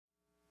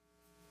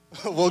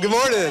Well, good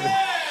morning.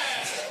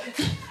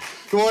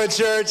 Good morning,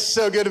 church.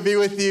 So good to be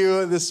with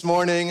you this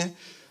morning.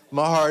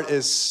 My heart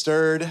is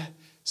stirred.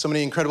 So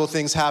many incredible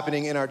things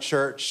happening in our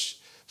church.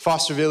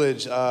 Foster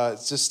Village,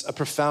 it's just a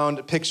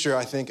profound picture,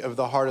 I think, of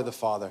the heart of the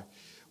Father.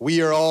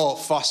 We are all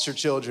foster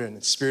children,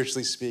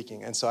 spiritually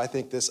speaking. And so I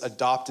think this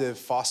adoptive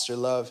foster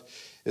love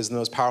is the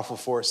most powerful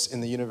force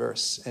in the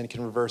universe and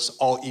can reverse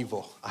all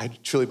evil. I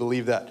truly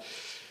believe that.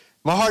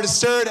 My heart is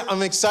stirred.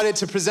 I'm excited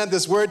to present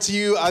this word to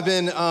you. I've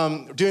been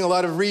doing a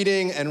lot of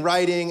reading and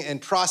writing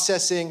and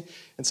processing,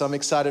 and so I'm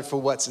excited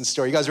for what's in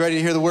store. You guys ready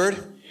to hear the word?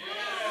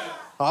 Yeah.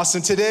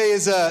 Awesome. Today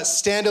is a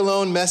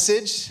standalone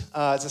message. It's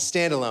a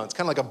standalone. It's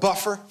kind of like a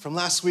buffer from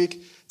last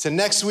week to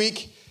next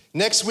week.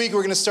 Next week,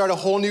 we're going to start a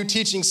whole new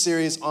teaching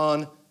series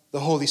on the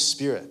Holy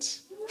Spirit.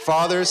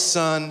 Father,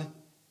 Son,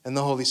 and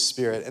the Holy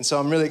Spirit. And so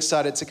I'm really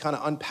excited to kind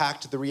of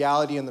unpack the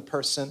reality and the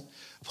person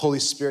of Holy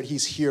Spirit.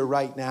 He's here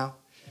right now.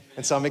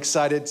 And so I'm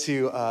excited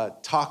to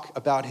talk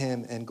about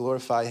him and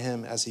glorify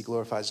him as he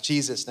glorifies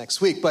Jesus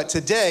next week. But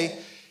today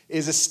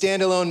is a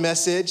standalone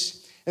message.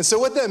 And so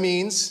what that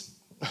means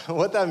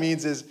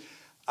is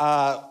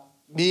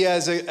me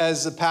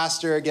as a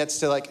pastor gets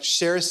to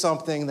share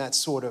something that's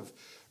sort of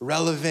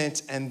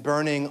relevant and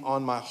burning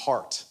on my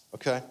heart,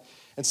 okay?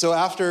 And so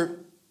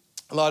after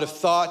a lot of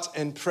thought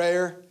and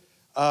prayer,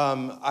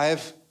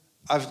 I've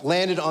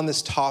landed on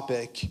this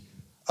topic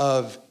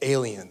of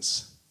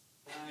aliens.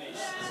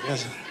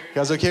 Nice. You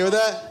guys okay with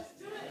that?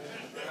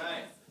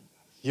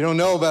 You don't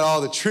know about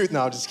all the truth.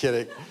 No, I'm just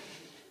kidding.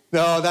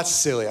 No, that's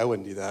silly. I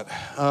wouldn't do that.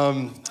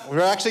 We're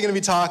actually going to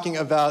be talking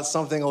about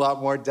something a lot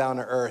more down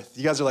to earth.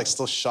 You guys are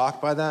still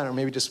shocked by that, or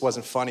maybe it just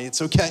wasn't funny.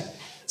 It's okay.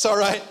 It's all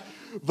right.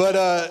 But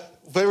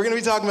we're going to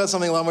be talking about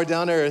something a lot more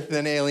down to earth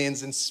than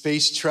aliens and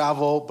space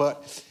travel.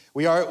 But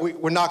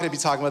we're not going to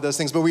be talking about those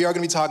things. But we are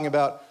going to be talking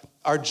about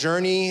our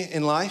journey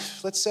in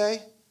life, let's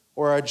say,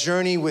 or our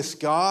journey with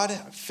God.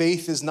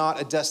 Faith is not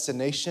a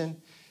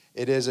destination.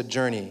 It is a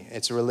journey.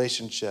 It's a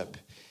relationship.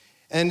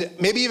 And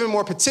maybe even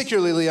more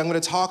particularly, I'm going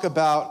to talk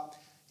about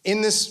in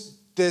this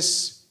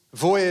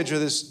voyage or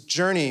this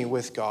journey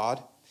with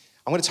God,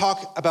 I'm going to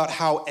talk about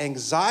how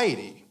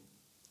anxiety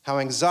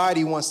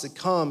wants to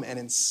come and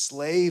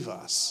enslave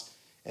us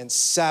and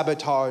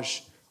sabotage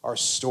our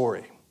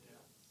story.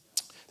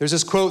 There's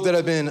this quote that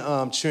I've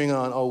been chewing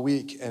on all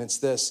week, and it's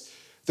this: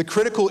 the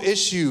critical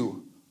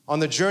issue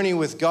on the journey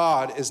with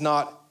God is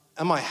not,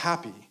 am I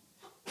happy?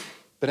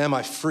 But am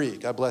I free?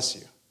 God bless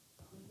you.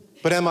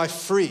 But am I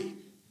free?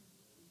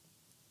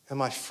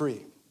 Am I free?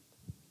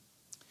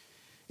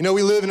 You know,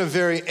 we live in a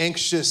very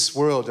anxious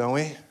world, don't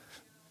we?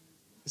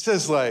 It's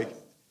just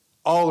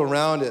all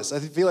around us. I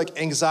feel like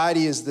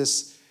anxiety is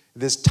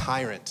this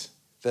tyrant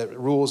that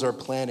rules our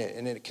planet,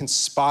 and it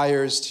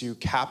conspires to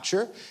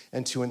capture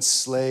and to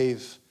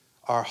enslave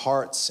our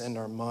hearts and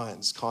our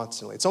minds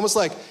constantly. It's almost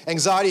like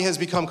anxiety has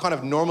become kind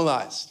of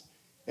normalized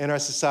in our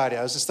society.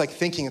 I was just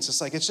thinking, it's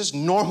just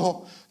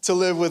normal to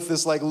live with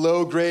this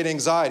low-grade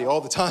anxiety all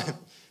the time,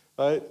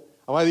 right?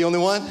 Am I the only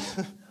one?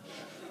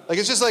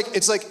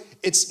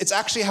 It's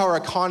actually how our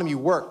economy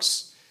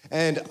works.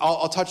 And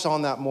I'll touch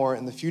on that more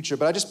in the future.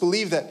 But I just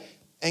believe that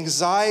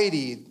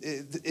anxiety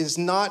is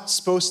not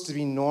supposed to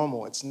be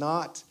normal. It's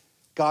not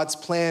God's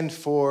plan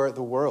for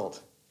the world.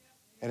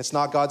 And it's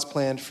not God's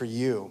plan for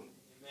you.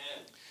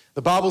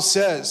 The Bible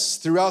says,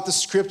 throughout the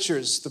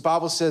scriptures, the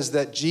Bible says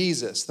that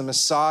Jesus, the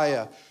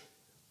Messiah,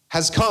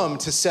 has come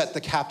to set the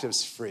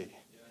captives free.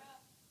 Yeah.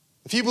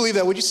 If you believe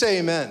that, would you say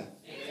amen?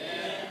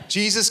 Amen?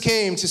 Jesus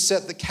came to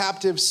set the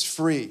captives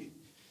free.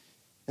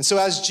 And so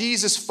as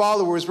Jesus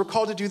followers, we're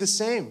called to do the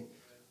same.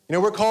 You know,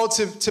 we're called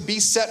to be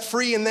set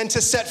free and then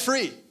to set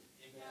free.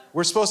 Amen.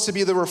 We're supposed to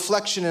be the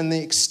reflection and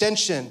the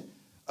extension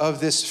of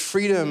this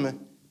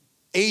freedom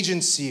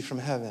agency from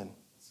heaven.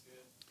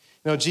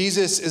 You know,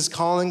 Jesus is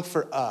calling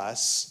for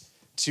us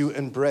to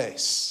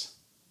embrace,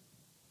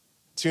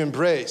 to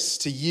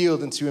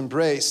yield and to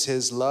embrace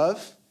his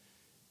love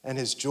and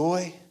his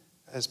joy,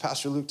 as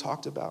Pastor Luke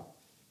talked about,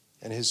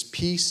 and his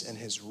peace and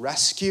his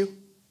rescue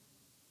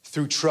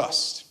through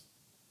trust,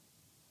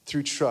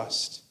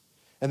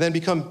 and then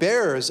become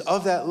bearers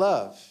of that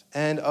love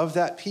and of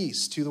that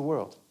peace to the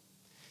world.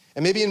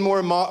 And maybe in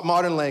more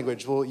modern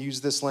language, we'll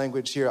use this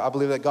language here. I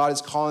believe that God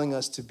is calling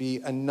us to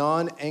be a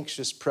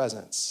non-anxious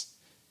presence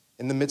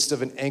in the midst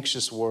of an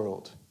anxious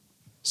world,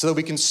 so that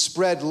we can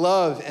spread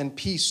love and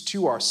peace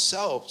to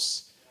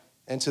ourselves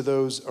and to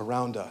those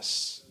around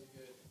us.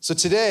 So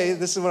today,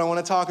 this is what I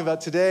want to talk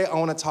about. Today, I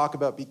want to talk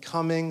about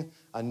becoming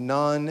a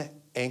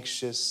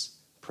non-anxious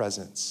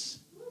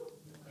presence.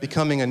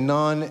 Becoming a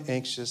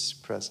non-anxious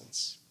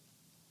presence.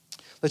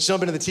 Let's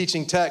jump into the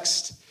teaching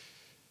text.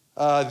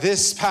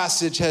 This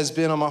passage has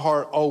been on my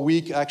heart all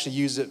week. I actually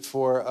used it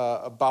for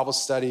a Bible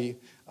study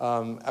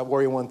at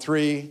Warrior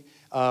 1-3.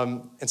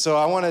 And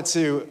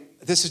so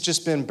this has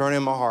just been burning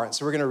in my heart.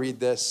 So we're going to read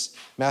this,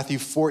 Matthew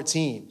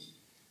 14.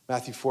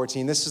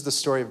 This is the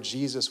story of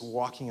Jesus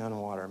walking on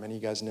water. Many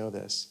of you guys know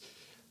this.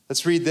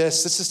 Let's read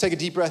this. Let's just take a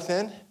deep breath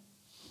in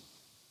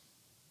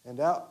and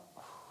out.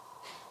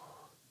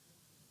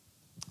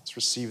 Let's Let's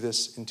receive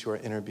this into our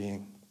inner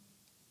being.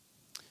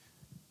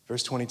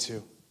 Verse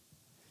 22.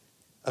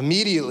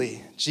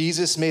 Immediately,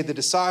 Jesus made the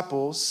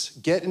disciples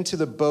get into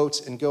the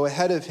boat and go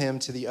ahead of him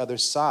to the other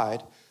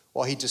side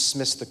while he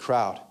dismissed the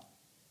crowd.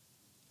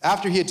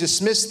 After he had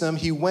dismissed them,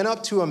 he went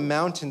up to a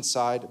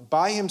mountainside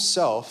by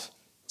himself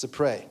to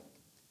pray.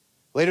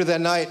 Later that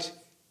night,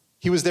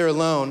 he was there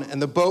alone,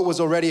 and the boat was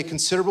already a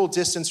considerable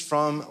distance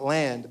from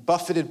land,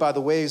 buffeted by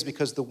the waves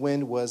because the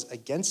wind was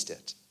against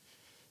it.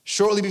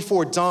 Shortly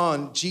before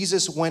dawn,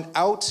 Jesus went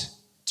out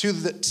to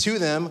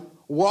them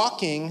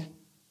walking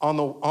on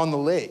the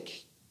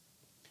lake.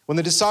 When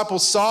the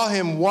disciples saw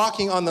him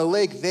walking on the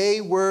lake, they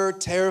were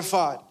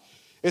terrified.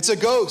 "It's a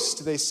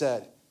ghost," they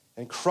said,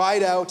 and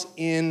cried out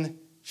in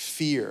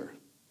fear.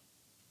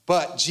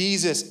 But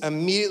Jesus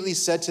immediately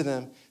said to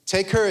them,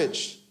 "Take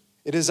courage,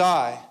 it is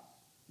I.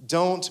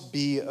 Don't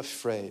be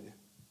afraid."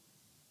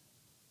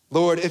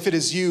 "Lord, if it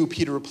is you,"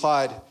 Peter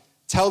replied,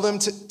 tell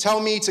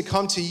me to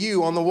come to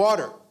you on the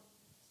water."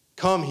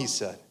 "Come," he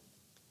said.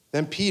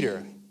 Then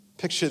Peter,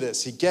 picture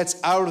this, he gets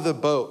out of the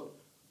boat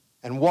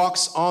and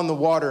walks on the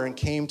water and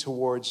came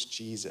towards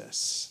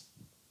Jesus.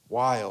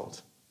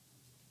 Wild.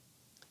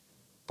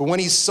 But when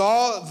he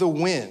saw the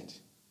wind,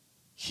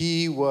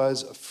 he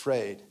was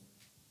afraid,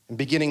 and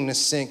beginning to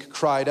sink,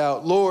 cried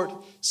out, "Lord,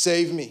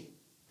 save me."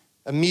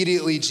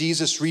 Immediately,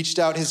 Jesus reached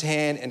out his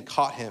hand and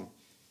caught him.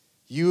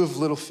 "You of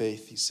little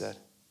faith," he said,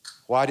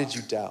 "why did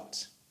you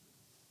doubt?"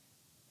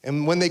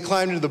 And when they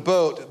climbed into the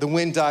boat, the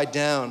wind died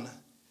down.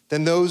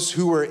 Then those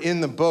who were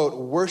in the boat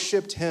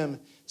worshiped him,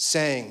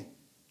 saying,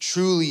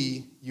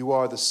 "Truly, you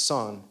are the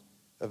Son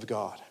of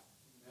God."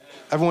 Amen.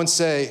 Everyone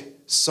say,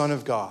 "Son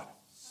of God."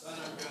 Son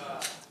of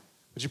God.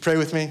 Would you pray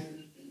with me?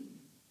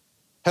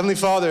 Heavenly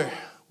Father,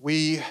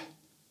 we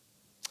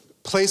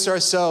place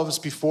ourselves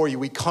before you.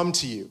 We come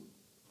to you.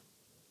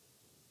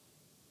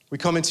 We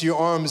come into your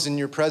arms in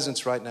your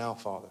presence right now,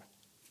 Father.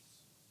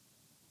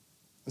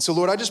 And so,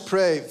 Lord, I just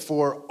pray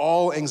for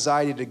all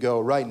anxiety to go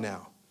right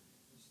now.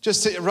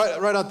 Just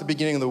right at the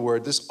beginning of the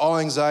word, this all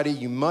anxiety,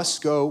 you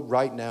must go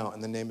right now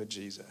in the name of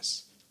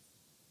Jesus.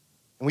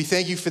 And we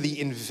thank you for the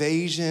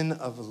invasion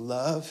of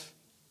love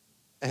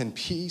and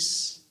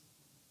peace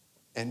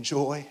and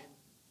joy.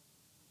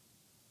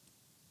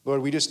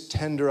 Lord, we just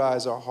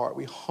tenderize our heart.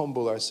 We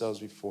humble ourselves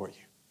before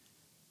you.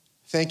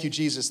 Thank you,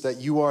 Jesus, that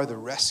you are the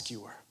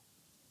rescuer.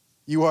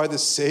 You are the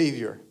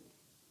Savior.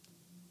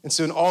 And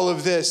so in all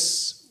of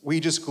this, we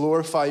just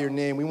glorify your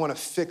name. We want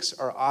to fix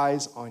our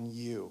eyes on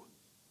you.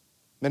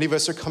 Many of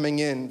us are coming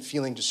in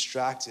feeling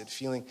distracted,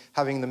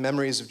 having the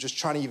memories of just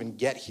trying to even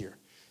get here.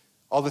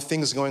 All the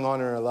things going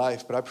on in our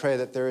life. But I pray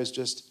that there is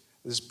just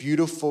this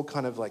beautiful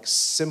kind of like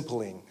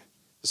simpling,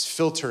 this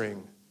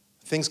filtering.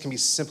 Things can be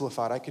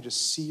simplified. I could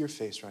just see your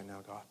face right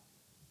now, God.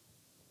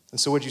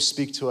 And so would you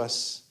speak to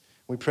us?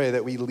 We pray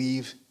that we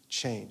leave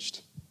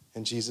changed.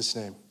 In Jesus'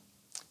 name,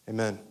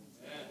 amen.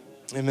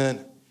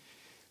 Amen.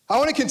 I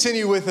want to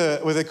continue with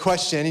a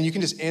question, and you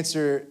can just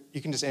answer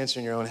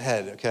in your own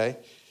head, okay?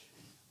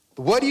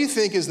 What do you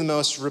think is the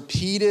most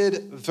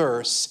repeated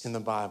verse in the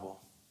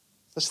Bible?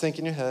 Let's think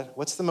in your head.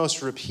 What's the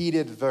most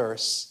repeated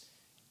verse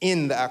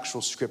in the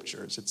actual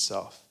scriptures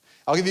itself?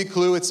 I'll give you a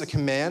clue. It's a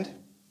command,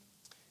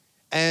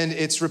 and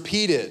it's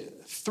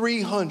repeated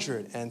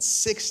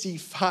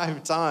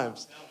 365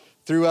 times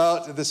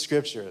throughout the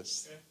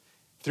scriptures.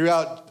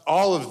 Throughout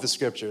all of the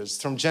scriptures,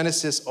 from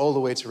Genesis all the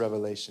way to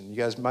Revelation. You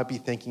guys might be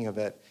thinking of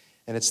it,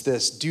 and it's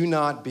this: do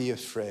not be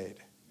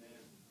afraid.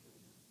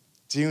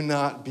 Do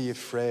not be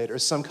afraid, or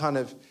some kind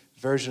of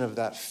version of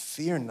that,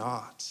 fear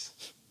not.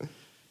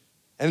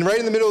 And right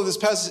in the middle of this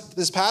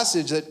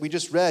passage that we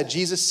just read,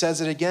 Jesus says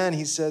it again.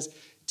 He says,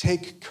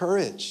 "Take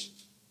courage.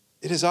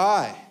 It is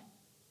I.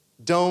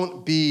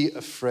 Don't be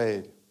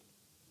afraid."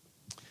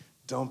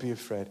 Don't be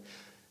afraid.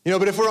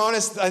 But if we're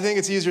honest, I think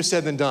it's easier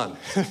said than done,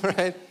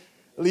 right?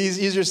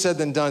 Easier said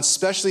than done,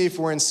 especially if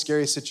we're in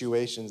scary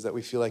situations that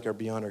we feel like are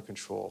beyond our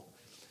control.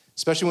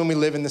 Especially when we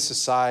live in this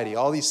society,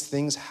 all these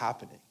things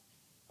happening,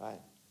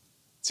 right?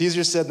 It's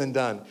easier said than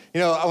done.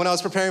 When I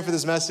was preparing for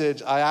this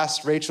message, I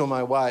asked Rachel,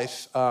 my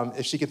wife,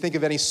 if she could think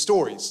of any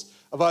stories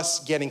of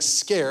us getting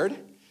scared.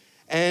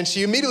 And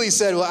she immediately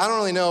said, "Well, I don't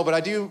really know, but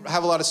I do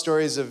have a lot of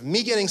stories of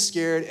me getting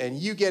scared and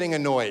you getting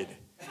annoyed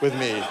with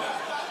me."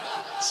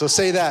 So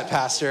say that,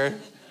 Pastor.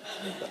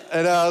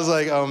 And I was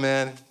like, oh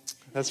man,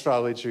 that's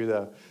probably true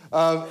though.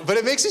 But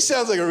it makes me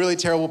sound like a really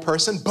terrible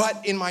person.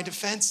 But in my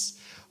defense,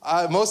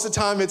 most of the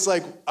time it's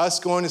like us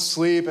going to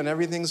sleep and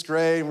everything's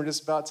great. And we're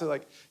just about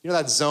to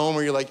that zone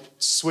where you're like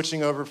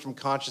switching over from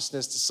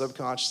consciousness to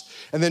subconscious.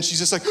 And then she's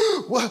just like,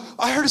 "What?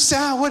 I heard a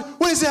sound.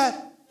 What is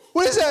that?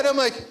 What is that?" I'm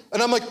like,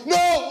 "No,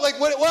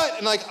 what?"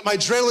 And like my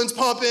adrenaline's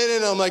pumping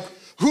and I'm like,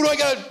 "Who do I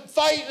gotta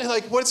fight?" And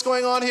like, what's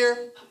going on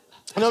here?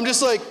 And I'm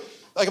just like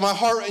my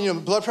heart,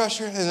 blood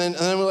pressure. And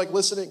then we're like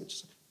listening.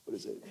 Just like, what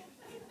is it?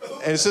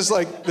 And it's just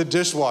like the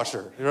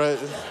dishwasher, right?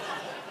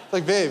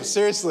 Like, babe,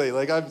 seriously,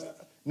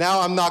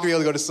 now I'm not gonna be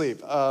able to go to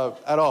sleep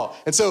at all.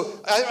 And so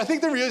I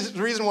think the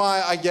reason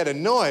why I get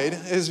annoyed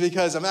is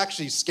because I'm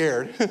actually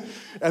scared.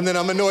 And then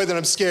I'm annoyed that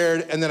I'm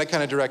scared, and then I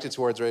kind of direct it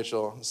towards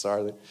Rachel.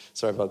 Sorry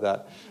about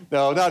that.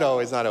 No, not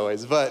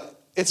always.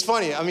 But it's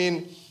funny. I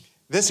mean,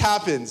 this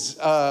happens.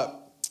 I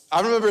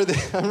remember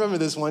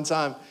this one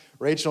time,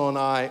 Rachel and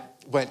I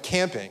went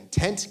camping,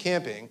 tent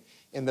camping,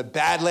 in the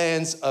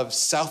Badlands of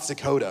South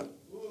Dakota.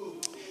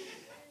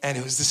 And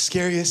it was the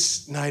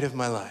scariest night of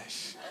my life.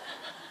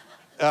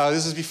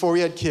 This was before we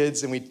had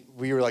kids, and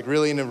we were like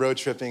really into road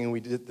tripping,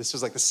 and this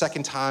was like the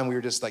second time we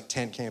were just like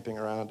tent camping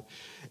around.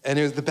 And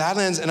it was the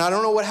Badlands, and I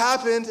don't know what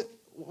happened,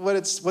 what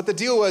the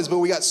deal was, but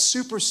we got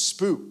super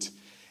spooked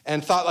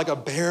and thought like a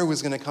bear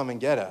was gonna come and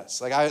get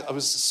us. Like I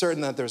was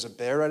certain that there was a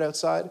bear right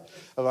outside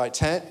of our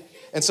tent.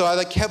 And so I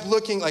like kept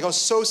looking, like I was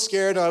so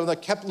scared, and I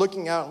like kept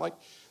looking out, like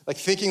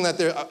thinking that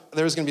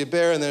there was gonna be a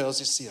bear, and then I was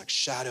just see like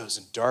shadows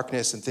and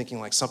darkness, and thinking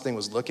like something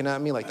was looking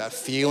at me, like that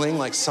feeling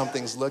like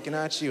something's looking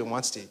at you and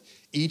wants to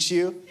eat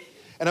you.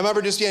 And I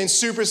remember just getting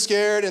super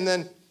scared, and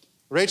then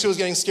Rachel was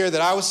getting scared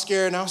that I was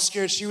scared, and I was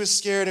scared, she was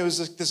scared. It was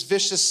like this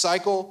vicious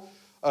cycle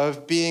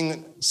of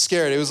being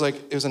scared. It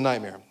was a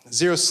nightmare.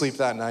 Zero sleep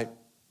that night.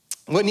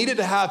 What needed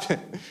to happen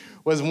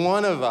was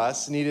one of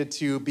us needed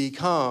to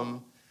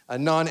become a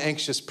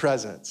non-anxious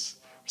presence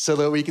so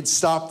that we could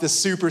stop the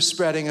super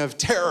spreading of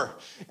terror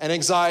and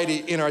anxiety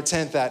in our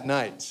tent that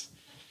night.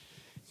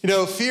 You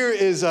know, fear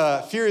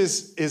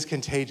is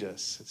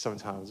contagious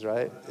sometimes,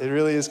 right? It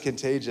really is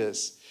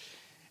contagious.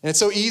 And it's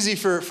so easy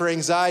for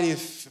anxiety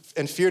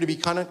and fear to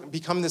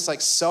become this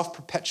like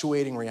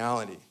self-perpetuating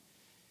reality.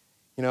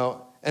 You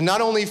know, and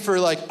not only for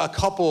like a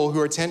couple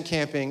who are tent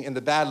camping in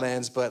the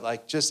Badlands, but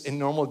like just in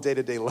normal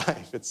day-to-day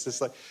life. It's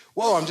just like,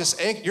 whoa,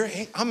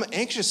 I'm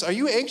anxious. Are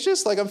you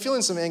anxious? Like I'm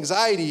feeling some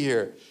anxiety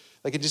here.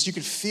 Like you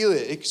could feel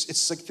it.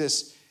 It's like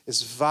this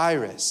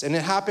virus. And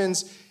it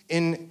happens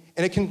and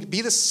it can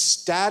be the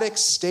static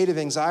state of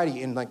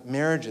anxiety in like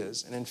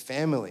marriages and in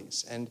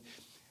families and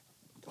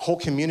whole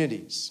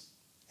communities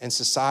and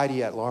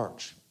society at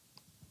large.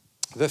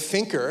 The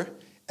thinker,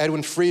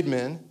 Edwin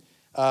Friedman,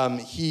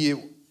 he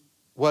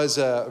was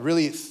a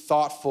really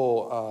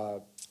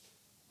thoughtful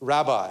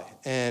rabbi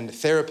and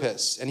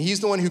therapist. And he's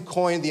the one who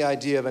coined the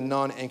idea of a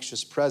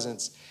non-anxious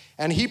presence.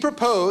 And he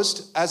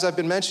proposed, as I've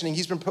been mentioning,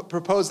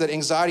 proposed that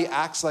anxiety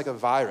acts like a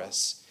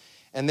virus.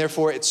 And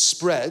therefore it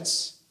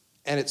spreads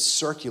and it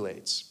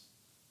circulates.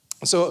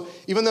 So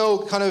even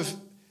though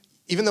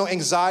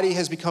anxiety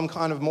has become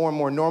kind of more and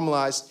more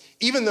normalized,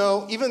 even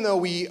though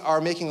we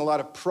are making a lot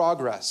of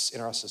progress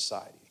in our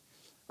society,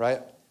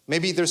 right?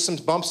 Maybe there's some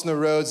bumps in the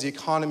roads, the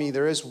economy,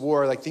 there is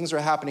war, like things are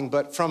happening,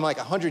 but from like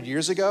 100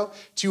 years ago,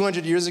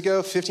 200 years ago,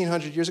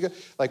 1,500 years ago,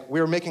 like we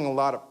were making a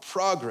lot of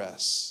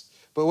progress.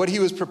 But what he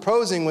was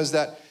proposing was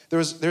that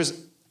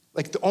there's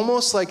like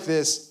almost like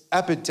this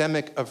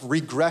epidemic of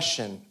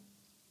regression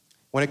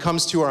when it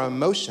comes to our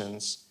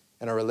emotions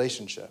and our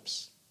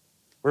relationships.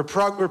 We're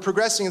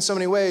progressing in so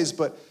many ways,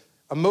 but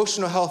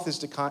emotional health is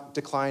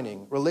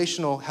declining.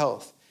 Relational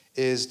health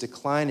is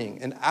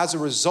declining. And as a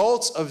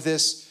result of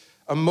this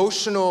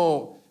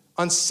emotional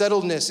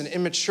unsettledness and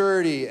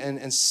immaturity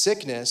and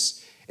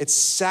sickness, it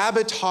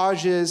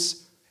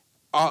sabotages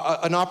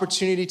an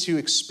opportunity to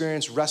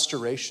experience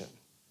restoration.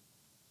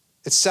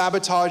 It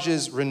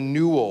sabotages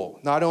renewal,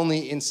 not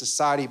only in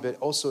society, but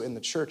also in the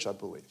church, I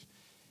believe.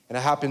 And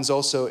it happens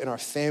also in our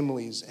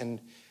families and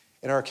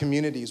in our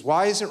communities.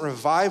 Why isn't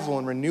revival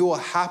and renewal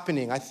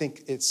happening? I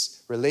think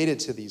it's related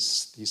to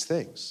these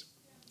things.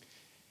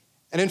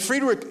 And in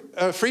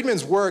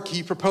Friedman's work,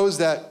 he proposed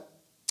that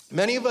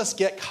many of us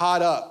get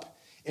caught up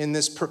in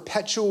this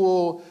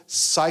perpetual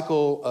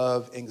cycle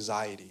of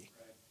anxiety,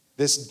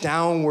 this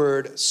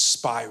downward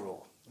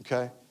spiral,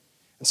 okay?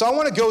 And so I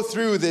want to go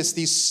through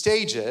these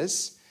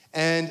stages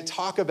and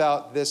talk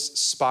about this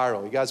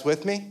spiral. You guys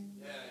with me?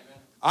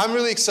 I'm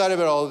really excited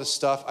about all of this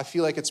stuff. I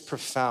feel like it's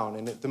profound.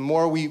 And the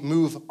more we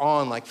move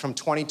on, like from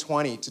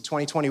 2020 to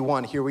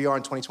 2021, here we are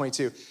in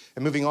 2022,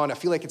 and moving on, I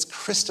feel like it's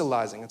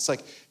crystallizing. It's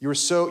like you're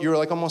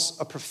like almost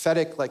a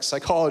prophetic like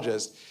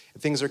psychologist,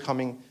 and things are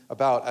coming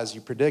about as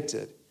you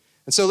predicted.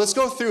 And so let's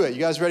go through it. You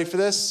guys ready for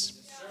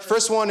this? Yes,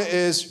 first one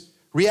is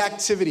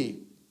reactivity.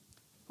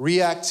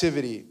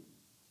 Reactivity.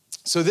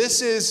 So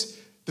the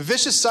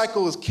vicious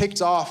cycle is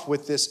kicked off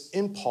with this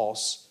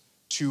impulse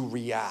to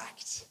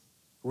react.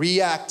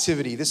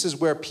 Reactivity. This is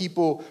where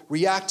people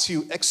react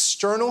to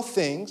external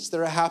things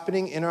that are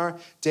happening in our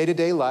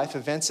day-to-day life,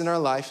 events in our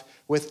life,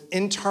 with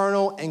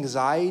internal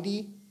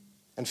anxiety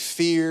and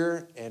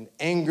fear and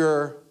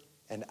anger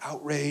and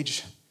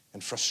outrage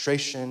and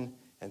frustration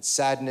and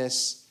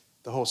sadness,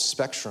 the whole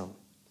spectrum.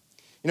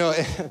 You know,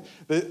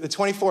 the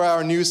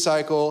 24-hour news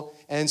cycle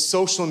and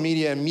social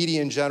media and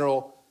media in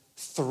general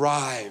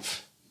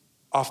thrive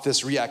off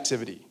this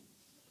reactivity.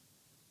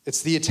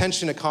 It's the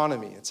attention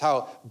economy. It's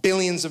how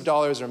billions of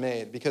dollars are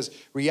made, because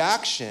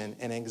reaction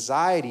and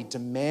anxiety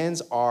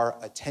demands our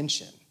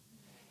attention.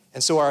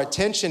 And so our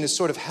attention is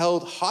sort of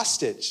held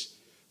hostage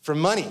for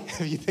money,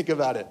 if you think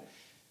about it.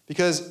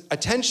 Because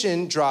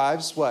attention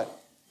drives what?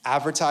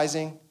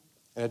 advertising,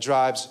 and it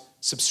drives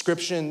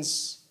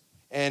subscriptions,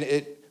 and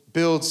it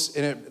builds,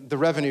 and the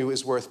revenue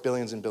is worth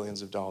billions and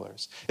billions of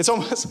dollars. It's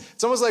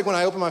almost like when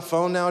I open my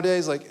phone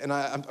nowadays, and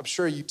I'm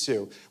sure you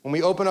too, when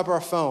we open up our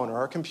phone or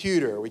our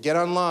computer, we get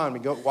online, we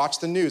go watch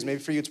the news, maybe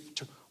for you it's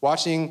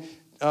watching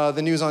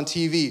the news on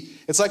TV.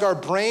 It's like our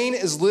brain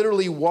is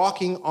literally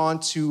walking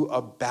onto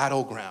a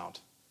battleground,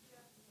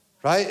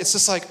 right? It's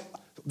just like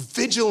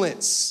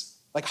vigilance,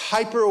 like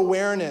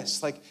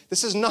hyper-awareness. Like,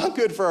 this is not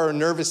good for our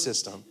nervous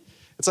system.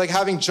 It's like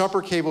having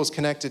jumper cables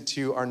connected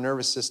to our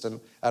nervous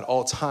system at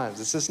all times.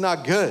 It's just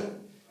not good.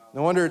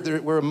 No wonder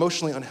we're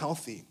emotionally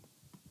unhealthy.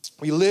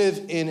 We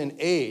live in an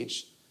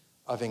age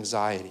of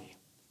anxiety.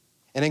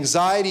 And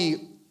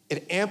anxiety,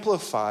 it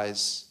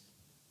amplifies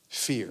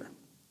fear.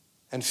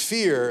 And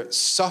fear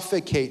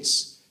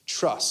suffocates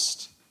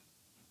trust.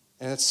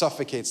 And it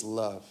suffocates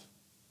love.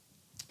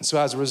 And so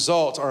as a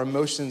result, our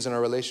emotions and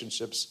our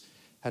relationships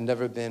have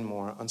never been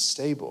more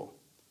unstable.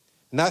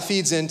 And that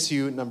feeds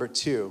into number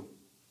 2.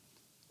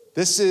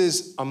 This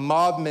is a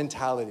mob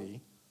mentality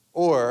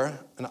or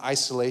an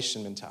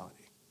isolation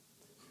mentality.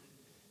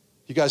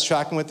 You guys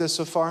tracking with this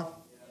so far?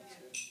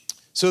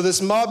 So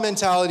this mob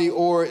mentality,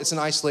 or it's an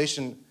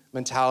isolation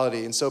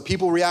mentality. And so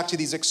people react to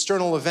these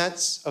external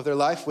events of their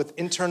life with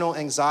internal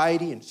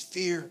anxiety and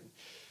fear,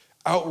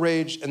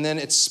 outrage, and then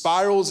it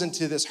spirals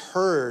into this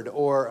herd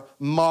or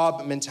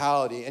mob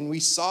mentality. And we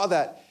saw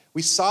that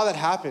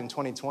happen in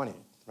 2020,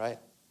 right?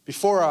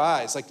 Before our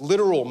eyes, like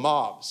literal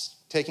mobs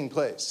taking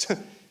place.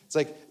 It's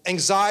like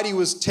anxiety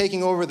was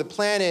taking over the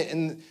planet,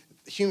 and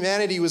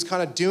humanity was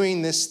kind of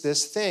doing this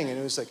thing. And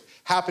it was like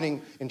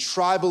happening in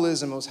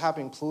tribalism, it was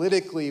happening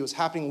politically, it was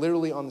happening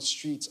literally on the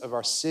streets of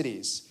our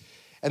cities.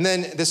 And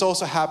then this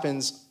also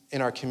happens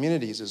in our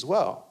communities as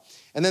well.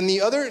 And then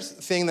the other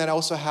thing that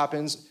also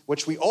happens,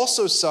 which we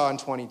also saw in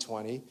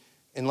 2020,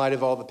 in light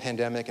of all the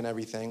pandemic and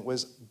everything,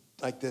 was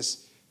like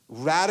this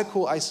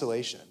radical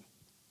isolation.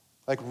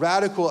 Like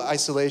radical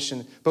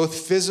isolation, both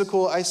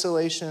physical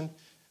isolation,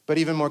 but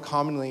even more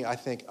commonly, I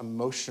think,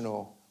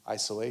 emotional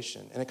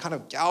isolation. And it kind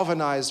of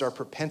galvanized our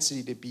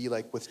propensity to be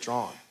like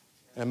withdrawn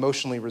and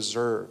emotionally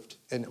reserved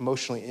and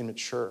emotionally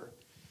immature.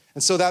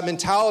 And so that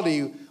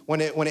mentality,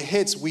 when it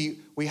hits, we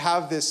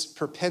have this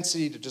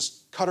propensity to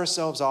just cut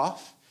ourselves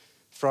off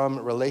from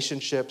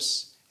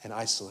relationships and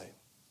isolate.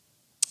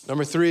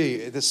 Number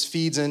 3, this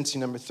feeds into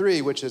number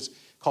 3, which is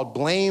called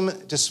blame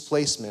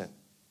displacement.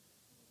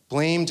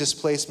 Blame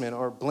displacement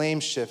or blame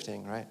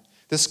shifting, right?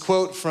 This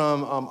quote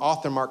from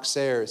author Mark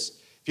Sayers.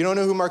 If you don't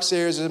know who Mark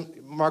Sayers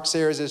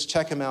is,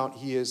 check him out.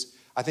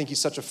 I think he's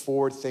such a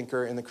forward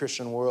thinker in the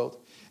Christian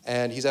world.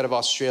 And he's out of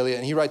Australia.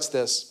 And he writes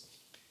this: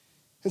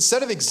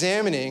 instead of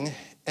examining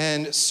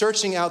and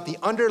searching out the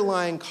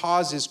underlying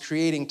causes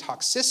creating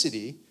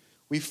toxicity,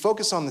 we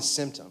focus on the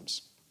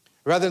symptoms,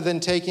 rather than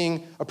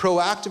taking a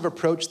proactive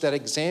approach that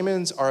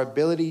examines our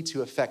ability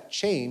to affect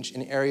change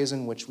in areas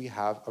in which we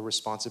have a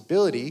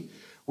responsibility.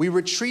 We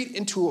retreat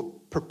into a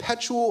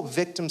perpetual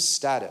victim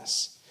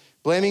status,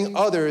 blaming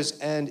others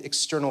and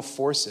external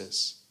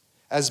forces.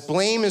 As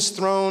blame is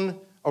thrown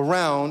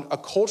around, a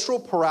cultural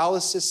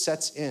paralysis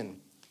sets in,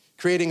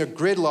 creating a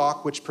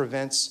gridlock which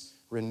prevents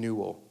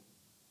renewal.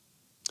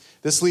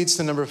 This leads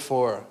to number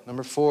 4.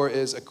 Number 4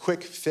 is a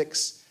quick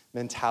fix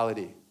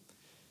mentality.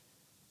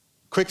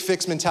 Quick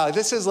fix mentality.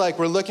 This is like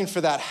we're looking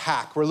for that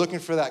hack. We're looking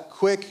for that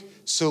quick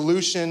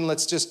solution.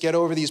 Let's just get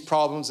over these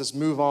problems. Let's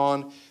move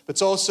on. But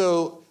it's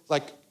also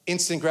like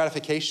instant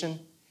gratification.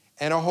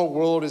 And our whole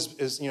world is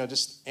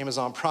just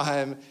Amazon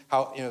Prime,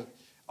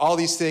 all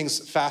these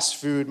things, fast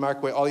food,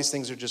 microwave, all these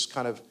things are just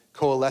kind of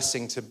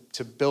coalescing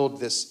to build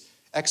this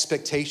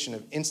expectation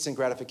of instant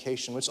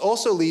gratification, which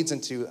also leads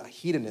into a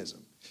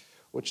hedonism,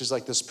 which is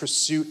like this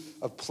pursuit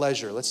of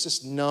pleasure. Let's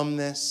just numb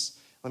this.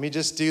 Let me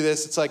just do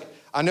this. It's like,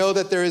 I know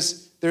that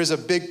there's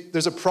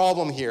a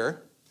problem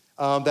here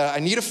that I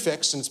need to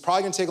fix, and it's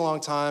probably going to take a long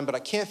time, but I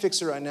can't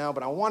fix it right now,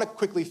 but I want to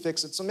quickly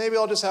fix it, so maybe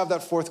I'll just have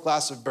that 4th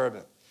glass of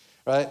bourbon,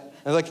 right?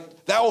 And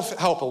like, that will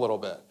help a little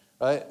bit,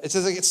 right? It's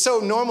just like, it's so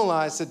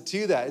normalized to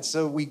do that. It's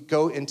so we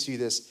go into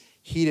this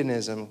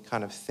hedonism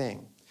kind of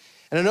thing.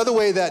 And another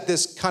way that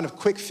this kind of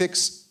quick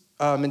fix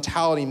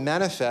mentality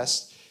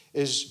manifests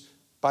is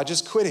by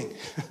just quitting.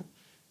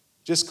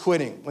 Just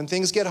quitting. When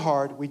things get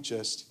hard, we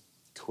just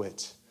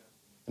quit.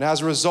 And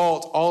as a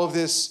result, all of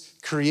this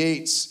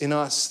creates in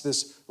us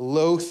this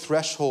low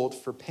threshold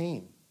for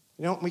pain.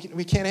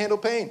 We can't handle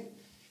pain.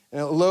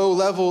 And a low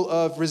level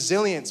of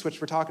resilience, which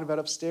we're talking about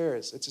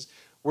upstairs. It's just,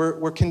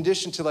 we're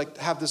conditioned to like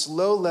have this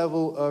low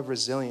level of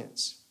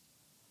resilience.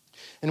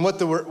 And what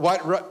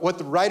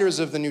the writers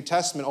of the New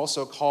Testament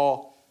also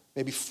call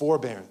maybe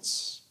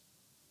forbearance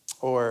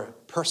or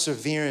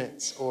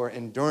perseverance or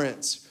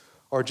endurance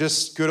or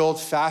just good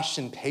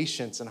old-fashioned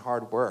patience and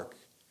hard work.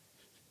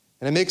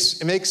 And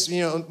it makes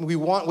we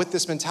want, with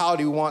this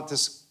mentality, we want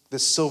this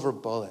silver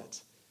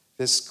bullet,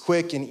 this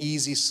quick and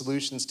easy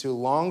solutions to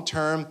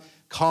long-term,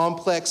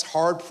 complex,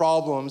 hard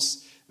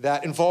problems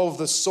that involve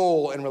the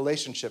soul and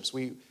relationships.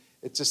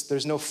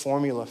 There's no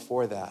formula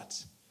for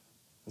that.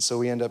 And so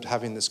we end up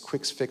having this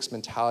quick fix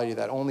mentality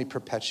that only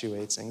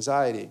perpetuates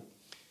anxiety.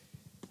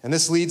 And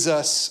this leads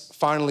us,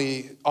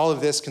 finally, all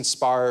of this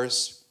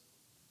conspires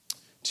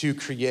to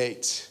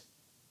create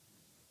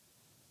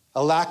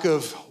a lack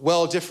of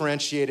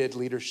well-differentiated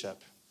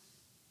leadership.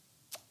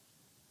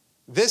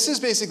 This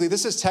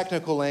is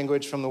technical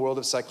language from the world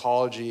of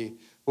psychology.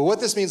 But what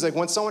this means, like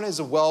when someone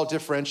is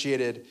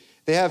well-differentiated,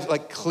 they have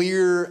like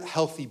clear,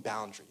 healthy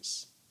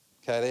boundaries.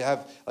 Okay, they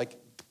have like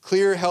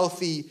clear,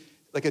 healthy,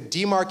 like a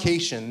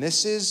demarcation.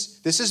 This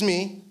is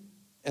me,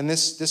 and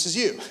this is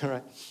you,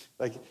 right?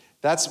 Like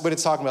that's what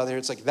it's talking about there.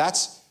 It's like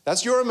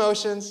that's your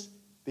emotions.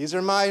 These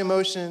are my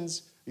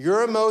emotions.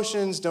 Your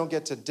emotions don't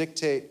get to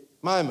dictate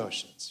my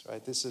emotions,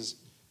 right? This is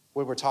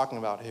what we're talking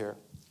about here.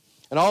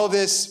 And all of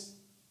this,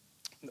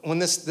 when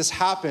this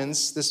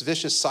happens, this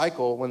vicious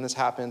cycle, when this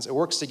happens, it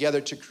works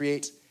together to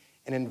create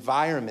an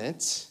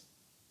environment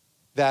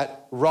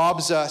that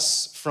robs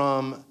us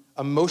from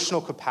emotional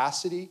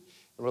capacity,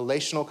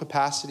 relational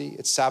capacity.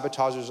 It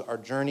sabotages our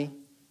journey,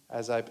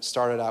 as I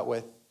started out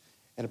with,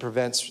 and it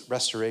prevents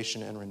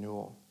restoration and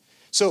renewal.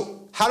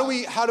 So how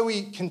do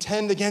we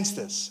contend against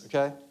this,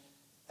 okay?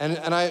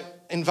 And I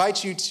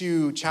invite you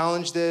to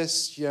challenge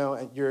this. You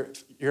know,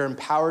 you're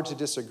empowered to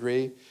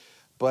disagree,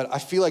 but I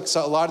feel like a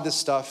lot of this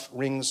stuff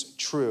rings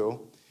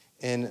true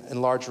in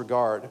large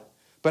regard.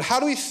 But how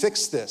do we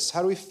fix this?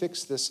 How do we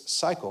fix this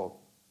cycle?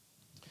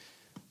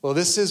 Well,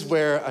 this is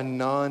where a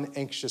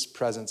non-anxious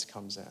presence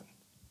comes in.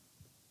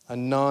 A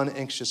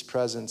non-anxious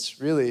presence,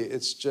 really,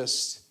 it's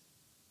just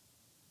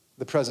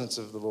the presence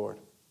of the Lord.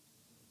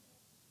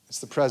 It's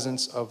the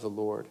presence of the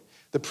Lord.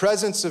 The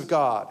presence of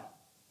God,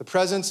 the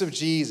presence of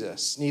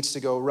Jesus needs to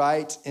go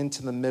right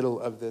into the middle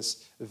of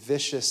this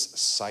vicious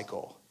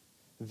cycle.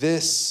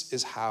 This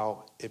is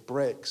how it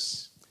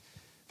breaks.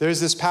 There's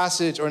this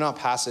passage, or not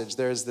passage,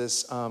 there's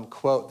this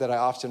quote that I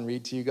often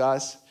read to you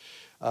guys.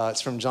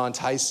 It's from John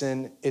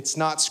Tyson. It's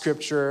not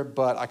scripture,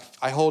 but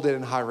I hold it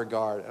in high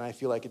regard, and I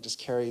feel like it just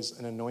carries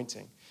an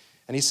anointing.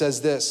 And he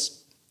says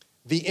this: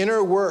 the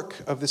inner work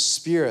of the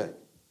Spirit,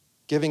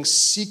 giving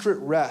secret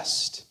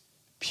rest,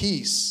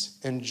 peace,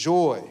 and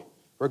joy,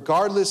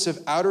 regardless of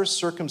outer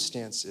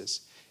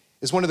circumstances,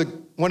 is one of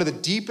the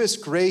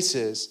deepest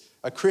graces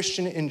a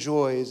Christian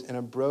enjoys in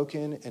a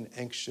broken and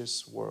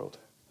anxious world.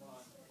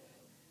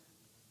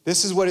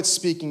 This is what it's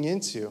speaking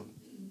into.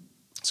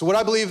 So what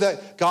I believe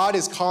that God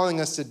is calling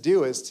us to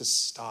do is to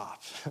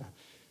stop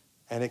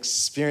and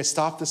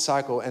stop the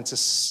cycle and to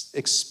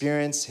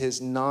experience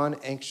his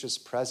non-anxious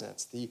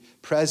presence, the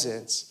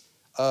presence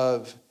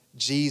of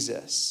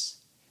Jesus,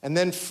 and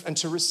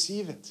to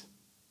receive it.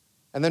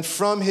 And then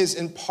from his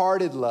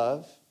imparted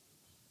love,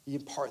 he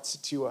imparts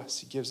it to us.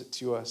 He gives it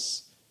to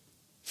us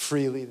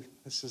freely.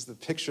 This is the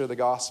picture of the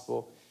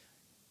gospel.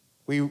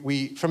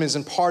 We from his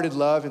imparted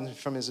love and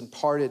from his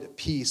imparted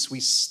peace, we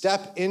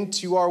step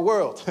into our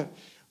world.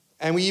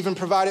 And we even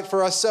provide it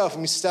for ourselves.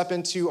 And we step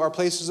into our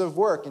places of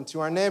work,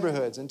 into our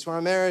neighborhoods, into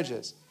our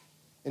marriages,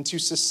 into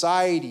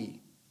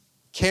society,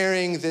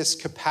 carrying this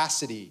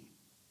capacity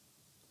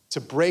to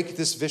break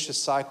this vicious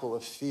cycle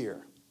of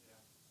fear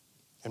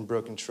and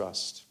broken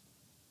trust.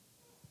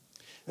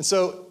 And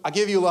so I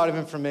give you a lot of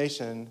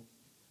information,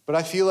 but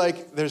I feel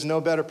like there's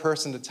no better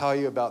person to tell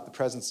you about the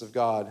presence of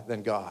God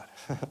than God.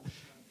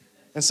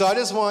 And so I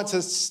just want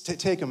to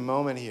take a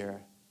moment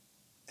here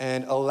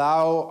and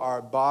allow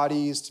our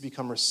bodies to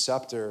become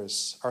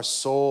receptors, our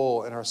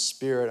soul and our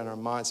spirit and our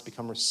minds to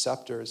become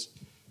receptors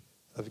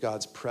of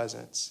God's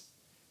presence.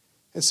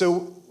 And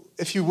so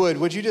if you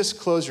would you just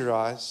close your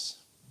eyes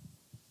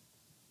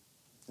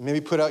and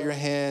maybe put out your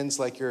hands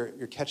like you're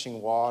catching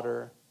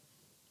water,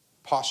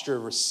 posture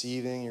of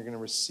receiving, you're going to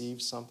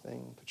receive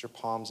something, put your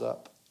palms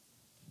up.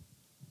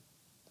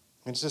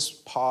 And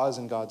just pause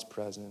in God's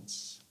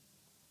presence.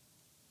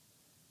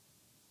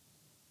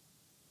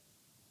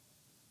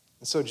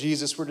 And so,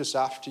 Jesus, we're just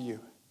after you.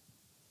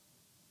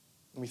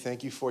 And we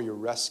thank you for your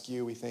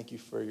rescue. We thank you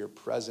for your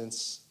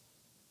presence,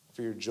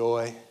 for your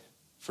joy,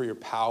 for your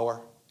power.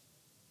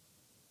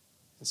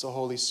 And so,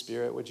 Holy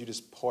Spirit, would you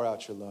just pour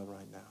out your love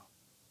right now?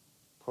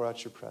 Pour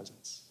out your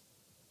presence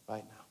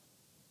right now.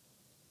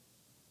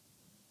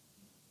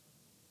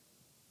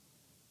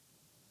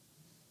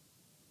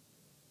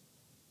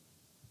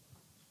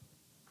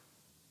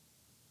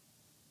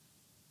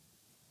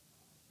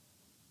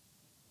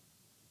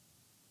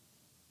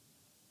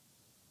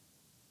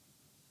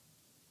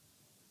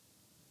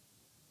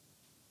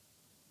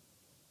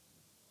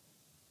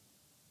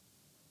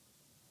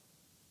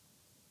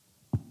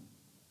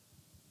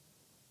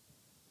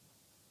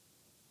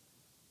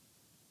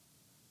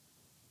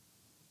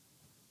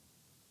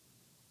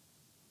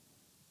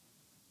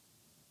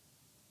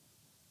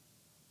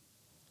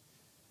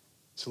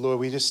 So, Lord,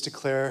 we just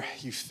declare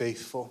you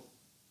faithful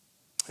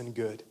and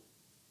good.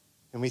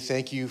 And we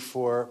thank you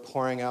for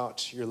pouring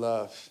out your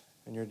love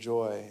and your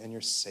joy and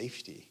your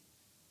safety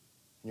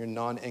and your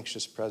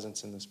non-anxious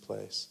presence in this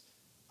place.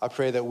 I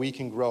pray that we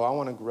can grow. I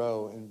want to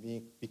grow and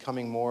be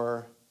becoming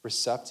more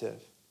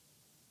receptive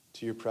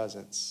to your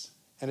presence.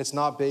 And it's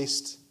not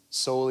based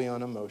solely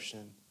on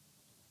emotion,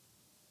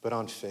 but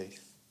on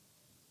faith.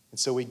 And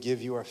so we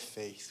give you our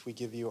faith. We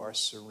give you our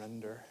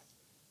surrender,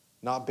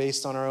 not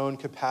based on our own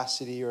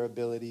capacity or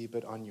ability,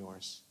 but on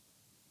yours.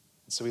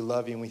 And so we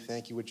love you and we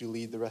thank you. Would you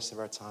lead the rest of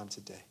our time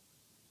today?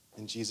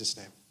 In Jesus'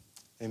 name,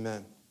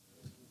 amen.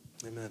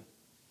 Amen.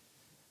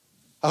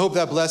 I hope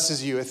that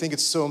blesses you. I think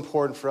it's so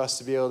important for us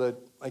to be able to,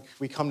 like,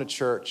 we come to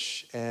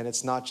church and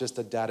it's not just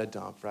a data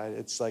dump, right?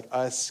 It's like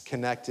us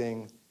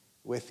connecting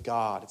with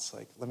God. It's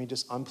like, let me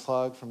just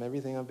unplug from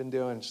everything I've been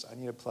doing. I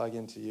need to plug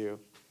into you.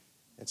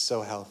 It's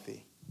so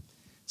healthy.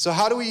 So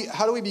how do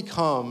we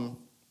become,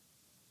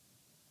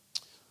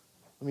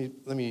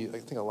 let me, I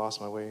think I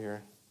lost my way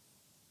here.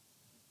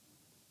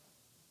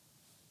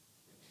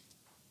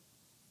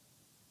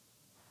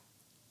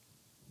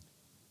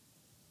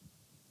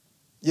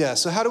 Yeah,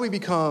 so how do we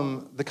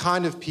become the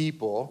kind of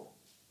people,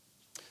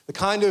 the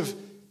kind of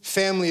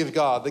family of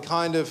God, the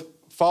kind of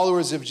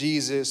followers of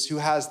Jesus who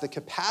has the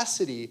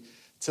capacity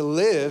to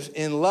live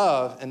in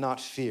love and not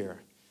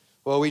fear?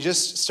 Well, we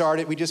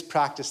just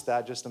practiced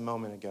that just a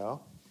moment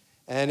ago.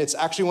 And it's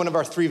actually one of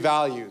our 3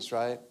 values,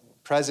 right?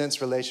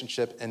 Presence,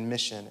 relationship, and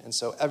mission. And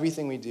so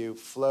everything we do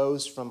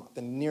flows from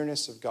the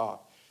nearness of God,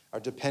 our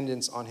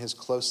dependence on his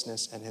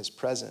closeness and his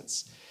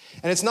presence.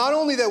 And it's not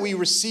only that we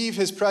receive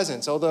his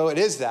presence, although it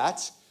is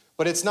that,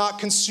 but it's not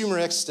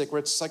consumeristic where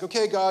it's like,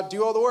 okay, God,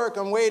 do all the work,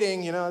 I'm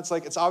waiting.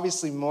 It's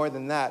obviously more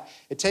than that.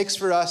 It takes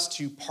for us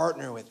to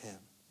partner with him,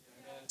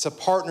 to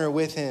partner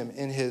with him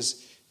in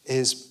his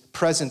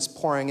presence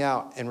pouring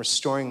out and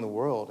restoring the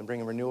world and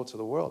bringing renewal to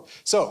the world.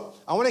 So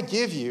I want to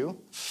give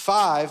you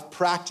 5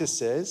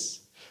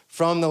 practices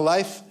from the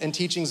life and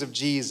teachings of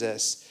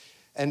Jesus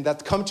and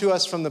that come to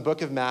us from the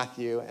book of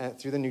Matthew and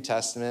through the New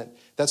Testament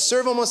that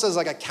serve almost as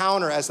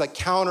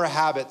counter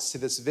habits to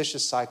this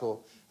vicious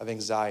cycle of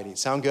anxiety.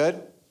 Sound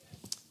good?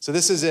 So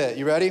this is it.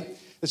 You ready?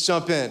 Let's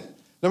jump in.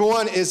 Number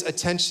 1 is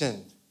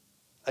attention.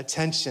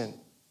 Attention.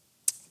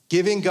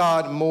 Giving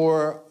God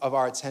more of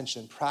our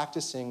attention.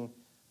 Practicing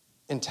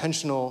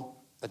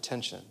intentional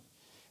attention.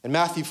 In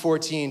Matthew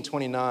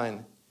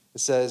 14:29,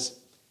 it says,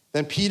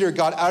 "Then Peter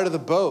got out of the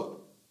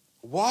boat,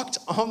 walked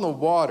on the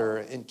water,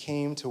 and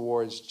came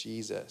towards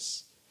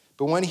Jesus.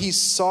 But when he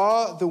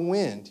saw the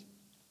wind,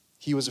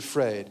 he was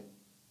afraid.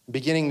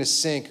 Beginning to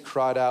sink,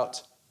 cried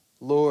out,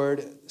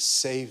 'Lord,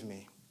 save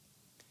me.'"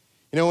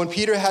 When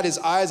Peter had his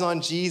eyes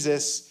on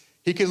Jesus,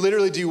 he could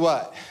literally do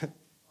what? He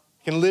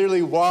can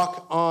literally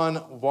walk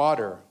on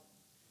water.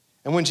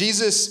 And when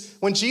Jesus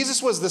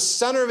was the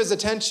center of his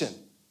attention,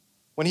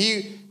 when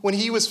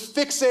he was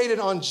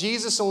fixated on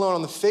Jesus alone,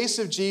 on the face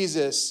of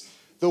Jesus,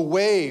 the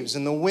waves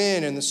and the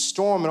wind and the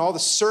storm and all the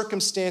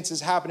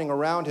circumstances happening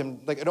around him,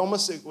 it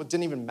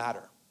didn't even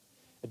matter.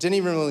 It didn't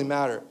even really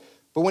matter.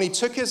 But when he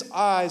took his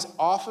eyes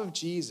off of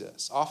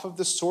Jesus, off of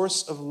the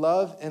source of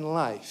love and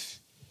life,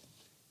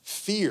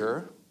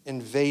 fear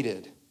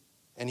invaded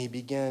and he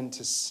began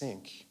to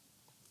sink.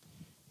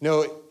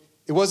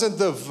 It wasn't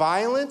the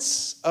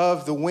violence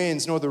of the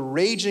winds nor the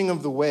raging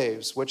of the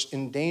waves which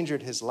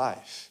endangered his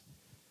life,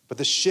 but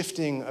the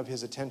shifting of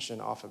his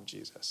attention off of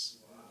Jesus.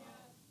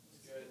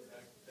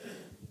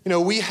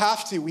 We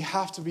have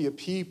to be a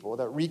people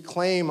that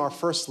reclaim our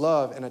first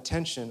love and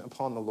attention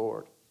upon the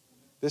Lord.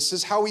 This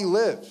is how we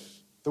live.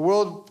 The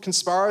world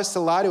conspires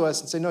to lie to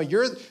us and say, no,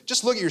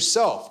 just look at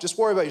yourself. Just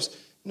worry about yourself.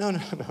 No.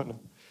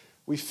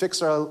 We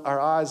fix our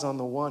eyes on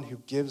the one who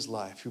gives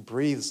life, who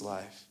breathes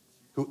life,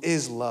 who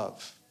is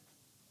love.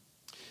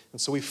 And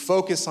so we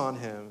focus on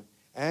him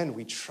and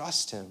we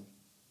trust him.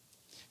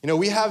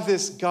 We have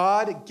this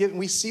God-given,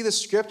 we see the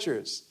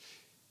scriptures.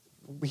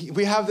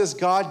 We have this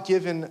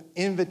God-given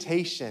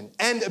invitation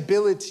and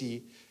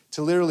ability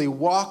to literally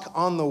walk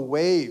on the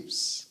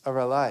waves of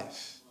our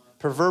life,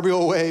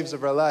 proverbial waves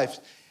of our life,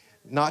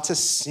 not to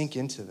sink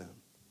into them,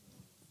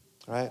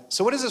 right?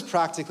 So what does this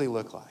practically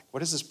look like?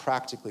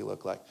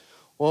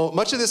 Well,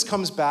 much of this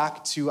comes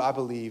back to, I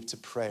believe, to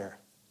prayer.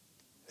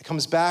 It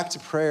comes back to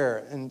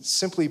prayer and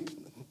simply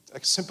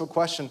a simple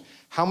question,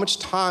 how much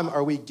time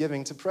are we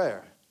giving to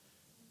prayer?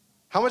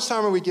 How much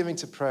time are we giving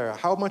to prayer?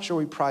 How much are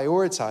we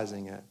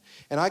prioritizing it?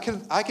 And I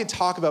could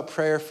talk about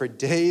prayer for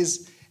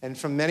days and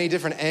from many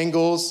different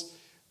angles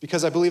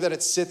because I believe that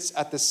it sits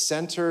at the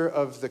center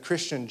of the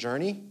Christian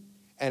journey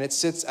and it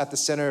sits at the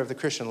center of the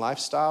Christian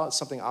lifestyle. It's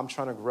something I'm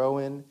trying to grow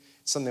in.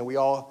 It's something that we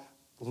all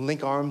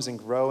link arms and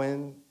grow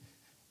in.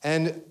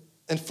 And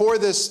for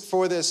this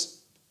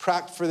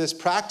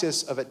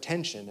practice of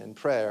attention and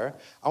prayer,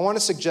 I want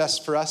to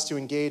suggest for us to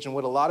engage in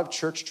what a lot of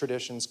church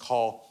traditions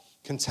call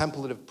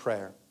contemplative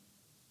prayer.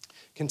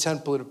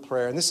 Contemplative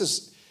prayer. And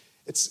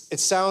it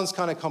sounds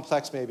kind of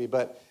complex maybe,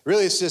 but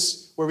really it's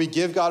just where we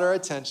give God our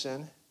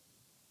attention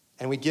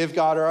and we give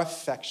God our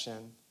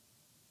affection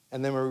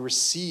and then we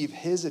receive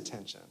his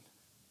attention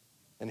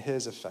and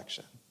his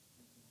affection.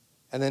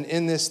 And then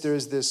in this,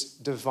 there's this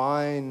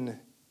divine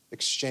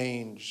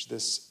exchange,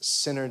 this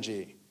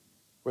synergy,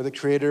 where the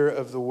creator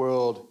of the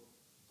world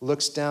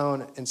looks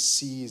down and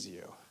sees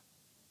you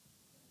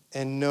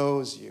and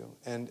knows you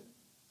and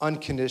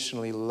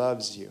unconditionally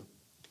loves you.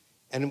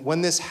 And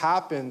when this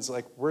happens,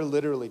 we're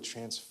literally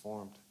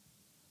transformed.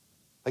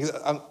 Like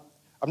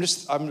I'm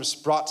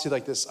just brought to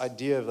like this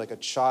idea of like a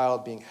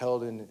child being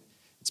held in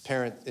its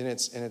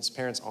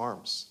parent's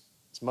arms,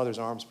 its mother's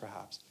arms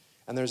perhaps.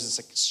 And there's this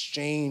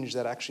exchange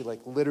that actually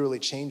like literally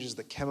changes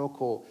the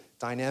chemical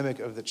dynamic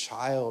of the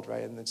child,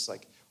 right? And it's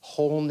like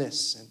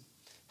wholeness and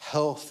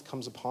health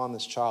comes upon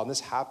this child. And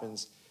this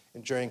happens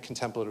during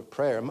contemplative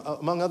prayer,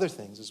 among other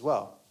things as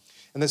well.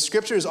 And the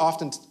scriptures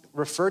often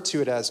refer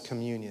to it as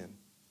communion.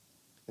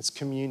 It's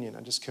communion.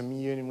 I'm just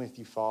communing with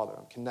you, Father.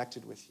 I'm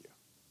connected with you.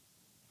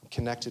 I'm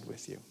connected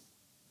with you.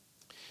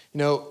 You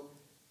know,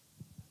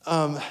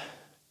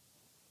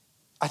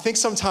 I think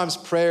sometimes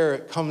prayer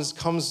comes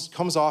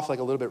off like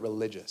a little bit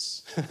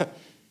religious.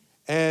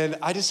 And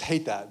I just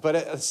hate that. But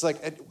it's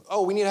like,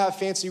 oh, we need to have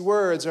fancy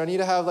words, or I need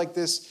to have like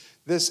this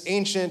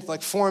ancient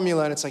like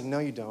formula. And it's like, no,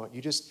 you don't.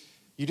 You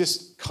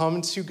just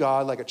come to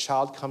God like a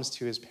child comes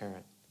to his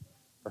parent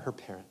or her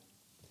parent.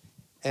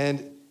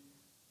 And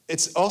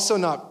it's also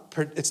not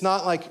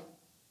like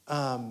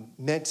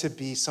meant to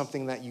be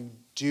something that you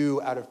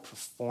do out of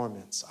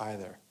performance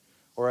either,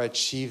 or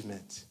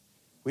achievement.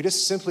 We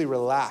just simply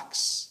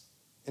relax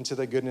into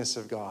the goodness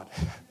of God.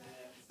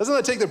 Doesn't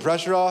that take the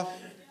pressure off?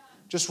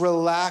 Just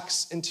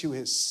relax into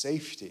his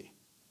safety.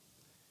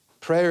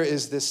 Prayer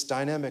is this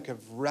dynamic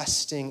of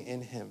resting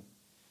in him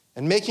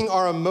and making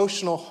our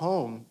emotional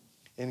home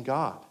in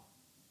God.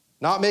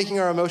 Not making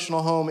our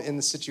emotional home in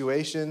the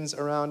situations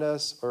around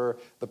us or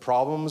the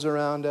problems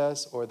around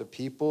us or the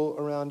people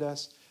around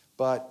us,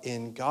 but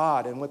in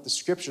God. And what the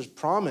scriptures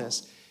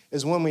promise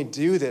is when we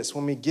do this,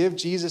 when we give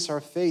Jesus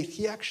our faith,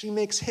 he actually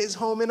makes his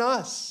home in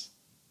us.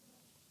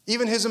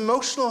 Even his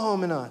emotional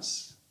home in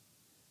us.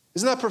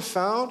 Isn't that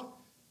profound?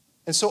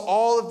 And so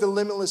all of the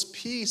limitless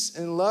peace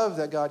and love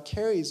that God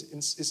carries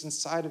is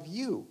inside of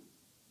you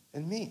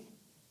and me.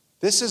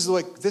 This is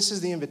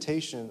the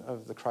invitation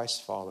of the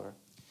Christ follower.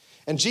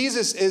 And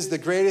Jesus is the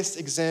greatest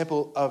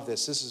example of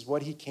this. This is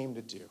what he came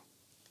to do,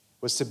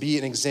 was to be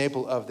an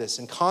example of this.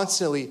 And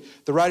constantly,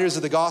 the writers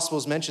of the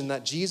Gospels mention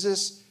that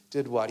Jesus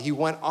did what? He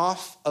went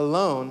off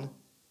alone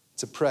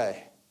to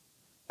pray.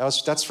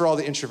 That's for all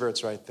the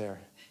introverts right there.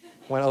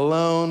 Went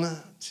alone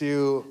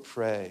to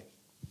pray.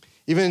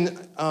 Even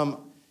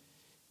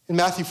in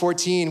Matthew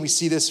 14, we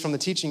see this from the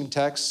teaching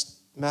text,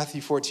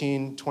 Matthew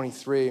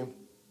 14:23.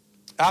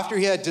 After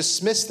he had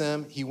dismissed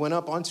them, he went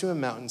up onto a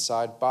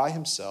mountainside by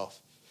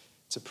himself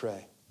to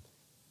pray.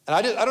 And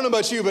I don't know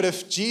about you, but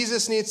if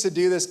Jesus needs to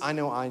do this, I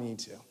know I need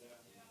to.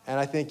 And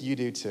I think you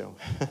do too.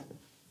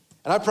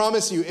 And I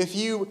promise you, if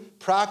you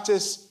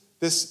practice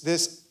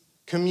this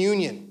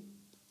communion,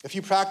 if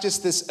you practice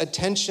this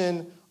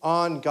attention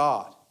on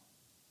God,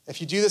 if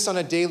you do this on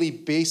a daily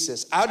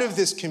basis, out of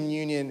this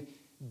communion,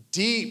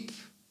 deep,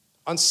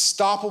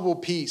 unstoppable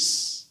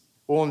peace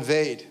will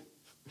invade,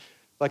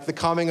 like the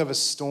coming of a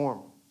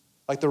storm,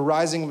 like the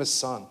rising of a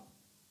sun.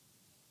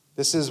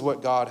 This is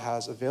what God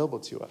has available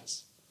to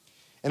us.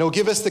 And it will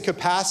give us the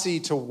capacity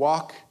to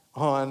walk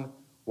on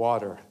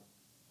water,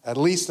 at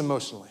least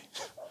emotionally.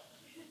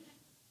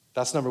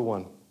 That's number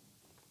one.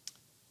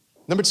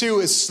 Number two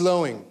is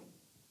slowing.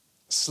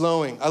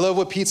 Slowing. I love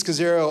what Pete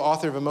Scazzero,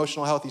 author of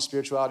Emotional Healthy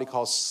Spirituality,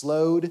 calls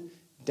slowed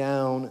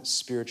down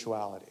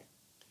spirituality.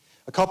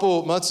 A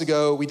couple months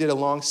ago, we did a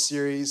long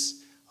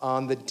series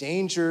on the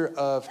danger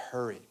of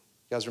hurry. You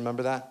guys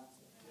remember that?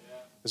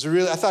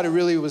 Yeah. I thought it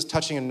really was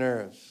touching a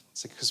nerve.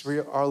 It's like, because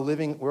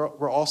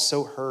we're all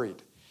so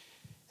hurried.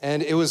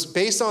 And it was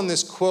based on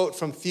this quote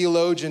from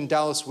theologian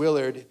Dallas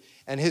Willard,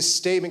 and his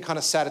statement kind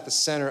of sat at the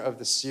center of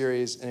the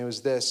series, and it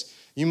was this: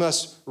 you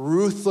must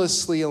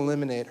ruthlessly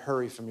eliminate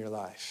hurry from your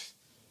life.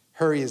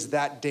 Hurry is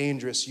that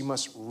dangerous. You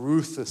must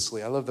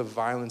ruthlessly, I love the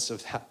violence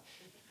of that,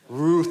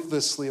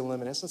 ruthlessly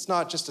eliminate. So it's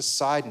not just a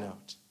side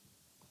note.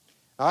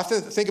 Now, I have to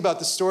think about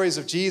the stories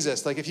of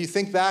Jesus. Like if you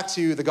think back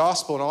to the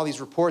gospel and all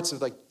these reports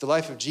of like the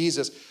life of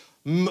Jesus,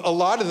 a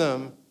lot of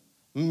them,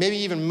 maybe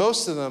even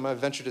most of them, I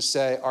venture to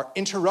say, are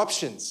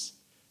interruptions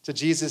to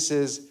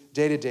Jesus's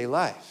day-to-day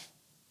life.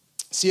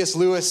 C.S.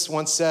 Lewis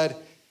once said,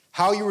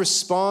 how you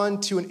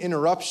respond to an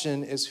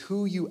interruption is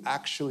who you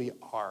actually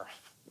are.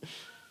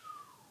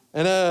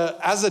 And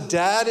as a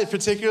dad,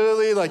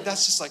 particularly, like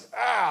that's just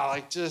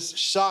like just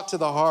shot to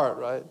the heart,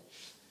 right?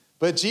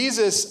 But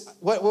Jesus,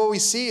 what we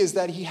see is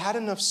that he had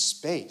enough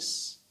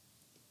space,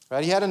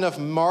 right? He had enough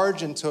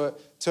margin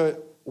to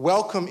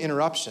welcome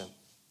interruption,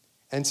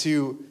 and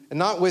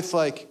not with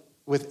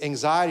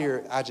anxiety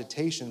or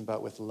agitation,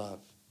 but with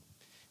love.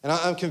 And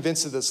I'm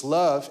convinced that this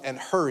love and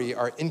hurry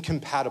are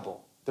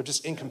incompatible. They're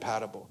just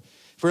incompatible.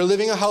 If we're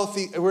living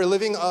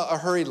a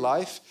hurried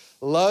life,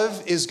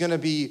 love is going to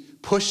be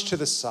pushed to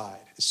the side.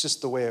 It's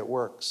just the way it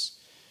works.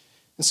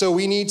 And so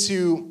we need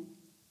to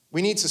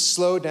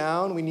slow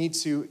down. We need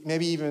to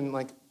maybe even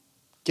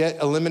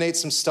eliminate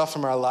some stuff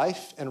from our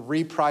life and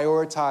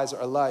reprioritize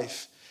our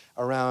life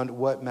around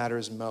what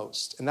matters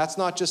most. And that's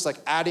not just like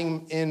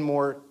adding in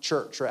more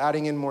church or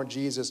adding in more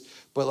Jesus,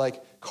 but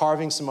like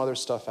carving some other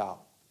stuff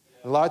out.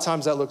 And a lot of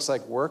times that looks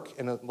like work,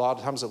 and a lot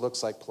of times it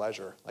looks like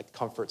pleasure, like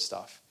comfort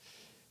stuff.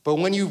 But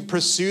when you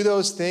pursue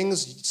those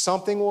things,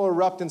 something will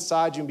erupt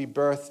inside you and be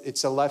birthed.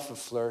 It's a life of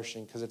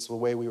flourishing because it's the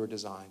way we were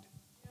designed.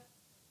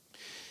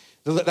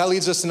 That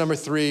leads us to number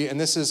 3, and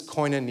this is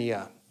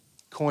koinonia.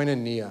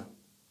 Koinonia.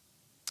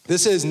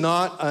 This is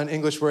not an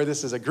English word.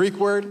 This is a Greek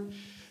word,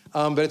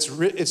 but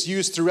it's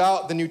used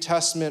throughout the New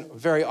Testament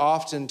very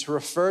often to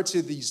refer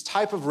to these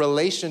type of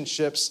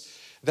relationships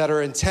that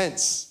are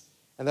intense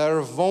and that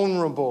are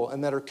vulnerable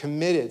and that are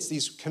committed. It's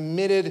these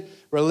committed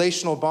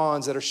relational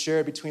bonds that are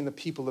shared between the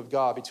people of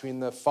God, between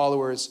the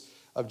followers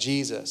of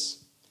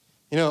Jesus.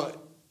 You know,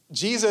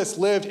 Jesus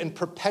lived in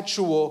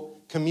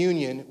perpetual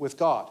communion with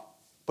God,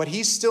 but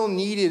he still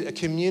needed a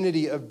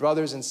community of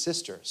brothers and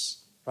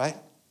sisters, right?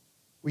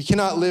 We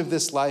cannot live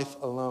this life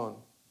alone.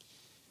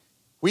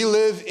 We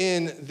live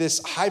in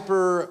this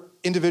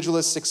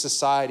hyper-individualistic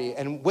society,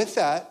 and with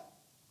that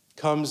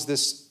comes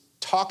this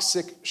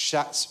toxic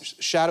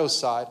shadow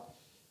side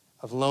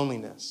of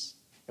loneliness.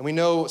 And we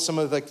know some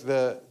of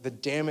the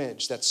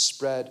damage that's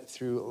spread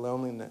through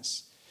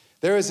loneliness.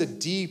 There is a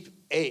deep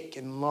ache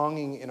and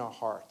longing in our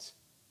heart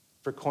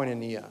for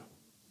koinonia,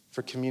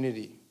 for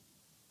community.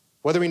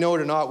 Whether we know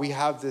it or not, we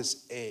have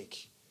this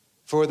ache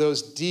for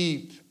those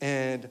deep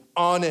and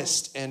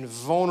honest and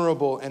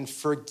vulnerable and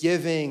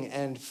forgiving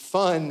and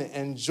fun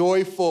and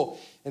joyful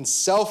and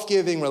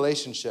self-giving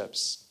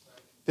relationships.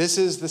 This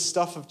is the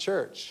stuff of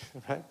church,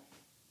 right?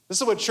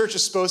 This is what church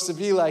is supposed to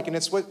be like, and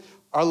it's what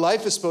our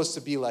life is supposed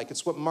to be like.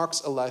 It's what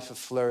marks a life of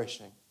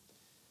flourishing.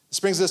 This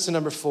brings us to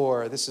number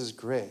 4. This is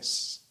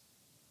grace.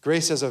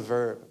 Grace as a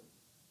verb.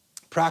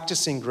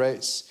 Practicing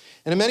grace.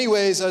 And in many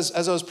ways,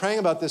 as I was praying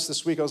about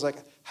this week, I was like,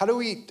 how do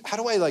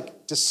I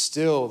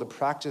distill the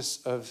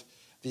practice of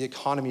the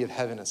economy of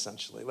heaven,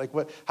 essentially?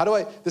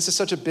 This is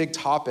such a big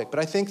topic, but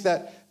I think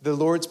that the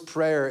Lord's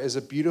Prayer is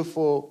a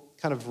beautiful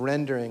kind of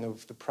rendering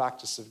of the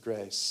practice of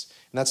grace.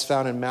 And that's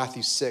found in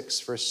Matthew 6,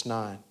 verse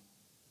 9. You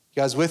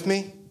guys with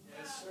me?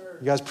 Yes, sir.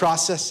 You guys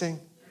processing?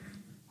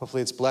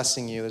 Hopefully it's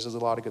blessing you. There's a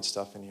lot of good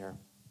stuff in here.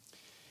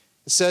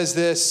 It says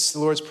this, the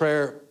Lord's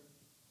Prayer,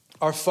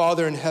 Our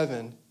Father in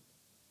heaven,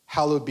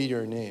 hallowed be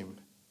your name.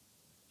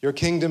 Your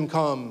kingdom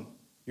come,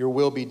 your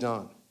will be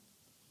done,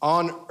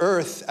 on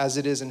earth as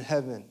it is in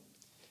heaven.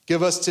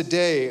 Give us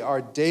today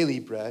our daily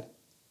bread,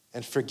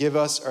 and forgive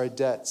us our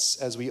debts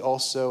as we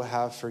also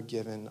have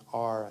forgiven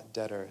our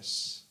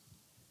debtors.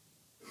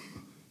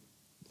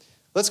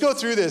 Let's go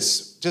through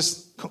this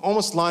just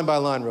almost line by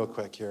line real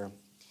quick here.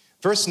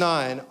 Verse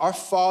 9, our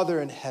Father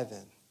in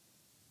heaven.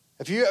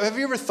 Have you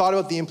ever thought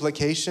about the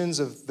implications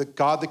of the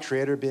God, the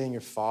Creator, being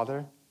your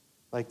Father?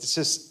 It's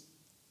just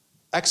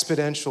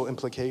exponential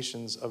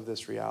implications of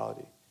this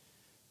reality.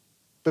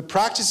 But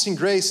practicing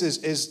grace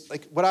is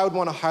what I would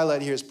want to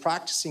highlight here is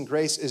practicing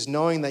grace is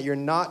knowing that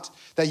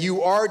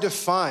you are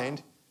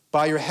defined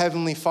by your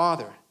Heavenly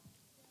Father,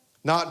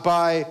 not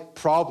by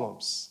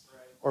problems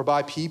or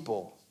by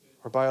people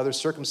or by other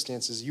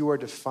circumstances. You are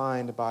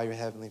defined by your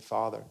Heavenly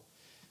Father.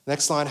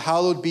 Next line,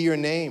 hallowed be your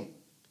name.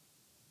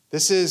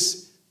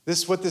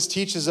 What this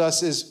teaches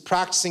us is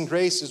practicing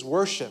grace is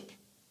worship.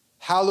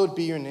 Hallowed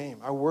be your name.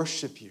 I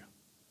worship you.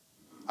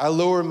 I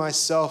lower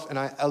myself and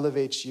I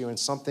elevate you, and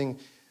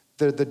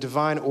the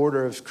divine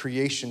order of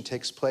creation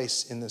takes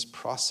place in this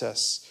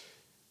process.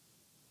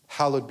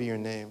 Hallowed be your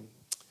name.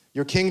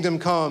 Your kingdom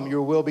come,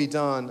 your will be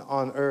done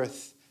on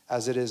earth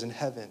as it is in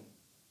heaven.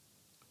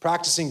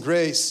 Practicing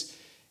grace,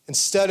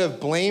 instead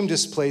of blame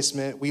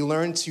displacement, we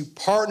learn to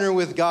partner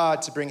with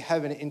God to bring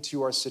heaven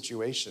into our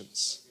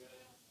situations.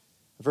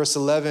 Verse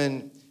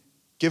 11,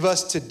 give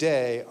us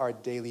today our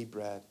daily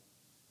bread.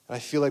 And I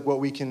feel like what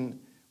we can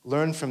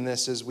learn from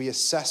this is we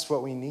assess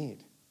what we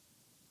need.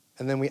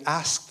 And then we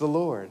ask the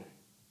Lord,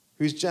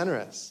 who's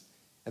generous,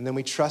 and then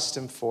we trust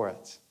him for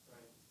it.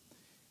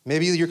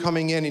 Maybe you're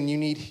coming in and you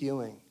need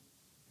healing.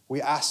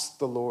 We ask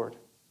the Lord,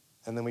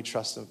 and then we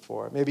trust him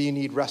for it. Maybe you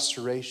need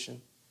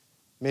restoration.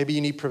 Maybe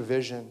you need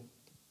provision.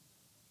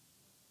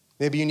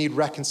 Maybe you need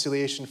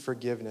reconciliation,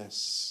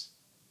 forgiveness.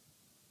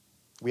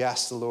 We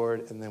ask the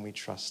Lord, and then we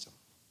trust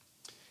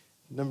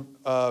him.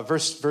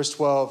 Verse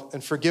 12,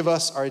 and forgive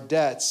us our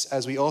debts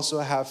as we also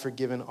have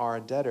forgiven our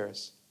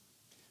debtors.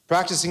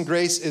 Practicing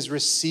grace is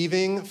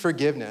receiving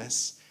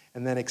forgiveness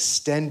and then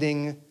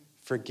extending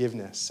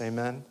forgiveness.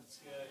 Amen?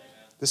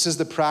 This is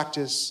the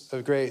practice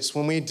of grace.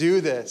 When we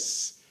do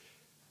this,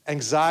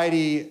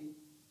 anxiety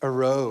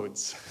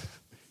erodes.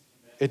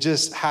 It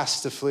just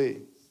has to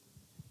flee.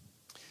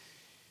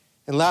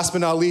 And last but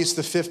not least,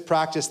 the 5th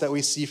practice that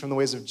we see from the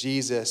ways of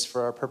Jesus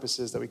for our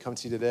purposes that we come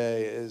to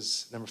today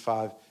is number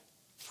 5,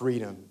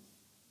 freedom.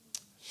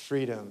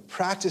 Freedom.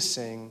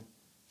 Practicing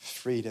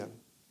freedom.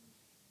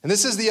 And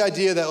this is the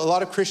idea that a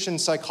lot of Christian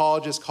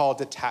psychologists call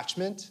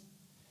detachment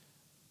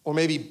or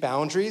maybe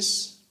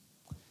boundaries.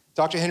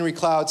 Dr. Henry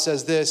Cloud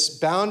says this,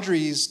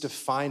 boundaries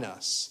define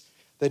us.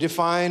 They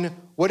define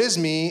what is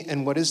me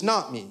and what is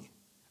not me.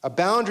 A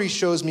boundary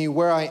shows me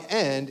where I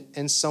end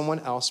and someone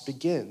else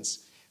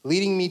begins,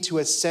 leading me to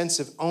a sense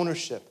of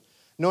ownership.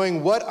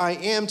 Knowing what I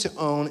am to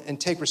own and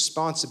take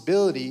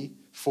responsibility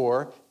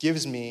for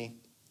gives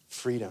me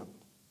freedom.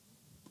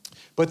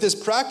 But this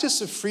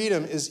practice of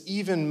freedom is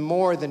even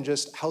more than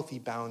just healthy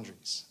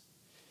boundaries.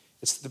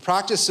 It's the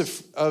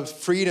practice of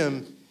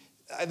freedom.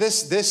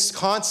 This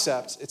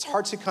concept, it's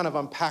hard to kind of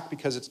unpack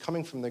because it's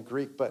coming from the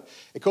Greek, but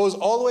it goes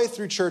all the way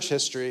through church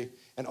history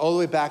and all the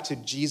way back to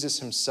Jesus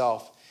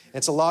himself. And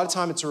it's a lot of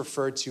time it's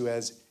referred to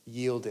as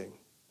yielding.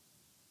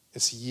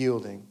 It's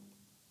yielding.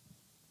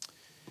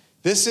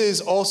 This is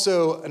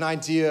also an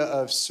idea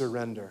of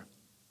surrender.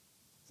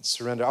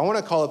 Surrender. I want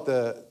to call up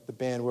the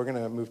band. We're going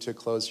to move to a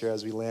close here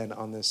as we land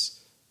on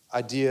this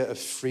idea of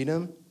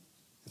freedom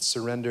and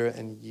surrender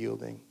and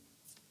yielding.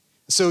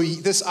 So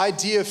this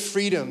idea of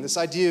freedom, this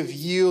idea of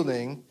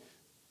yielding,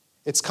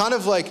 it's kind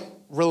of like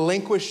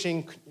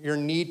relinquishing your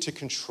need to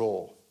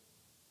control,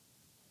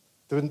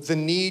 the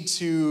need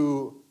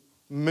to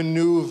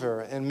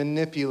maneuver and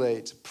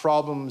manipulate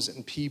problems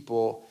and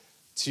people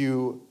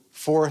to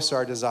force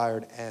our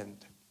desired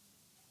end.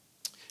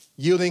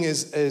 Yielding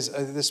is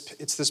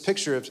this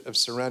picture of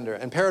surrender.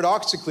 And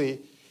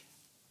paradoxically,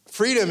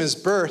 freedom is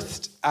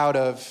birthed out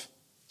of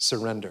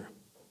surrender.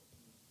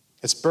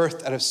 It's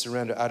birthed out of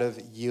surrender, out of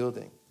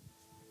yielding.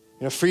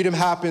 Freedom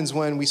happens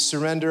when we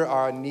surrender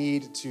our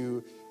need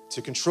to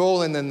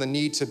control and then the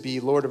need to be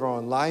Lord of our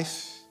own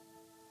life,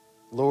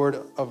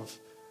 Lord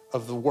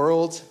of the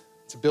world,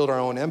 to build our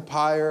own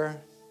empire.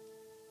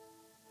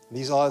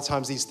 A lot of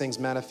times these things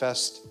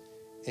manifest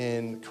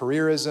in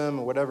careerism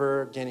or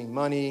whatever, gaining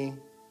money.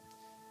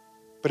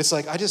 But it's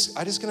like I'm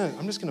just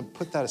gonna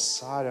put that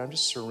aside and I'm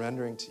just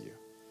surrendering to you.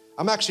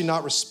 I'm actually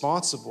not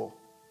responsible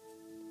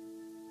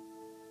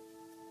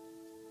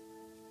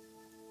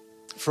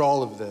for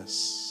all of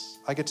this.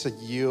 I get to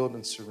yield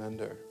and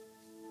surrender.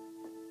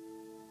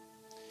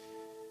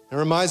 It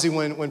reminds me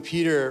when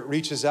Peter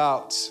reaches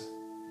out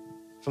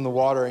from the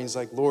water and he's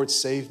like, Lord,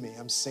 save me,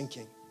 I'm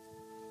sinking.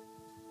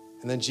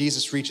 And then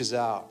Jesus reaches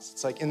out.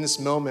 It's like in this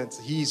moment,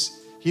 he's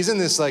in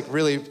this like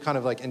really kind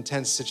of like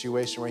intense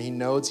situation where he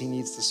knows he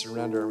needs to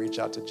surrender and reach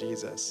out to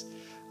Jesus.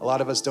 A lot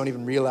of us don't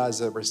even realize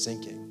that we're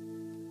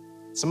sinking.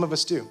 Some of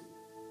us do.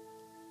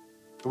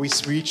 But we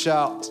reach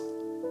out,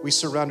 we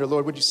surrender.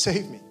 Lord, would you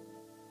save me?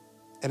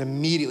 And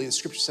immediately, the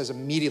scripture says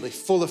immediately,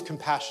 full of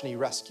compassion, he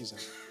rescues him.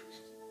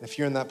 And if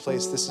you're in that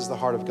place, this is the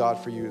heart of God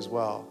for you as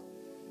well.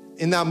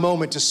 In that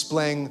moment,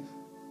 displaying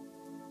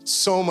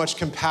so much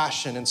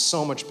compassion and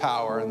so much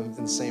power in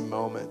the same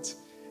moment.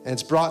 And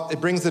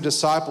it brings the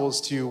disciples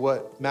to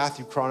what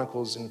Matthew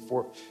chronicles in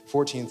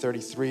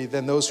 14:33.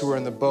 Then those who were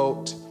in the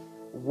boat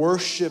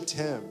worshiped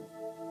him,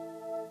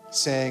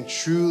 saying,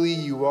 truly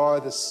you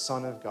are the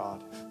Son of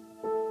God.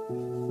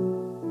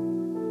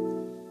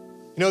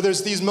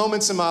 There's these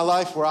moments in my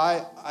life where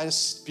I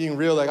just being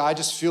real, I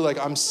just feel like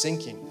I'm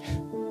sinking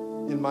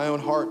in my own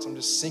heart. I'm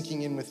just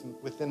sinking in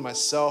within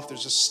myself.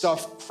 There's just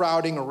stuff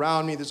crowding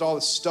around me. There's all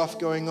this stuff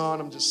going on.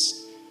 And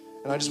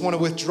I just want to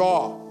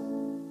withdraw,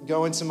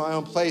 go into my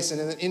own place.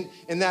 And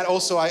in that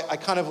also, I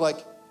kind of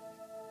like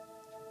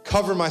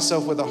cover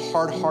myself with a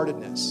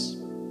hard-heartedness.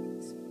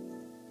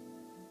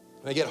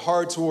 And I get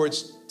hard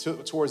towards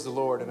the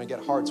Lord, and I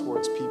get hard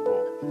towards people.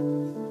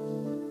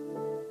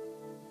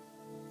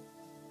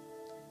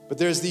 But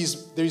there's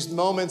these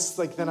moments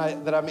like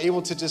that I'm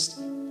able to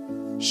just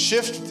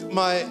shift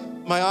my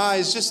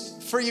eyes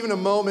just for even a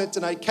moment,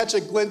 and I catch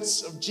a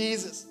glimpse of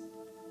Jesus.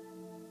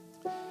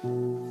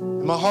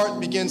 And my heart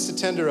begins to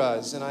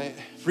tenderize, and I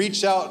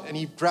reach out, and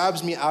he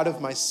grabs me out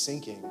of my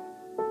sinking,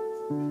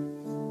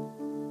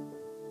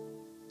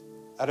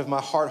 out of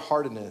my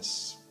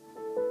hard-heartedness.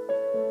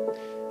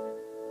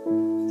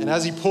 And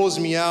as he pulls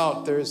me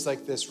out, there's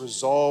like this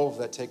resolve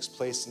that takes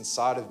place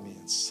inside of me.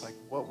 It's like,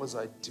 what was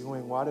I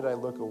doing? Why did I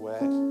look away?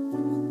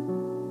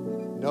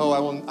 No, I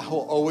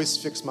will always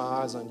fix my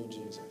eyes on you,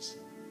 Jesus.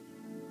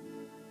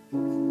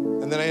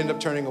 And then I end up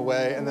turning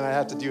away, and then I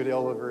have to do it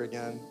all over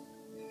again.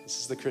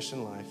 This is the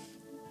Christian life.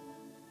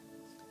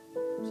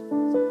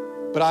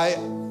 But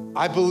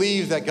I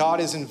believe that God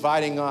is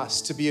inviting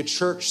us to be a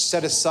church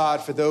set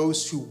aside for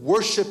those who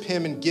worship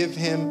him and give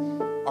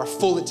him our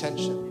full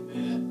attention.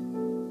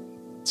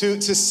 To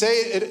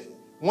say it,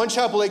 One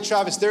Chapel Lake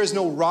Travis, there is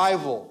no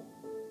rival.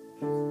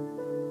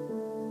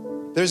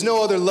 There's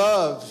no other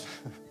love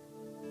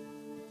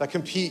that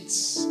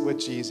competes with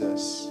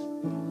Jesus.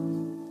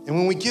 And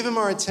when we give him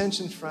our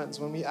attention, friends,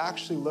 when we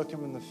actually look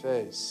him in the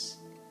face,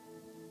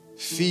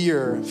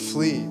 fear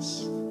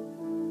flees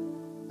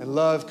and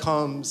love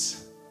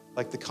comes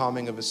like the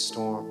calming of a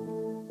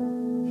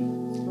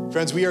storm.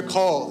 Friends, we are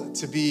called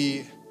to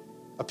be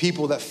a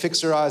people that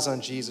fix our eyes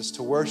on Jesus,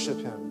 to worship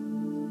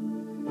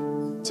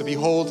him, to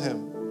behold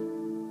him,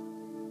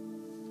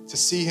 to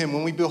see him.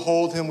 When we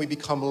behold him, we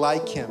become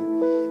like him.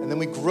 And then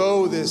we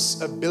grow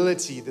this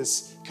ability,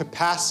 this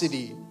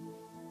capacity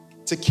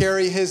to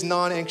carry his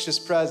non-anxious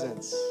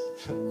presence,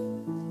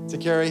 to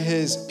carry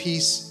his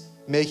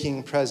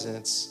peace-making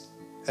presence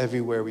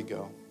everywhere we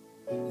go.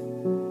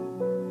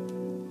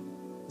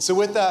 So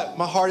with that,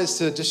 my heart is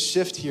to just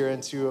shift here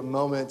into a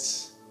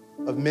moment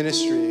of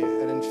ministry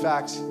and in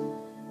fact,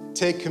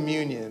 take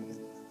communion,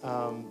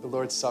 the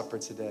Lord's Supper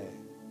today.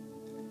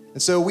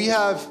 And so we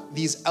have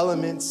these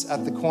elements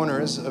at the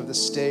corners of the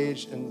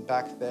stage and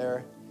back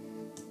there.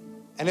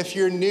 And if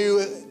you're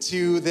new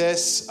to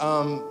this,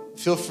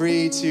 feel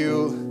free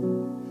to,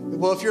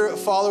 well, if you're a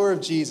follower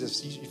of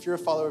Jesus,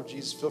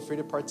 feel free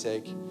to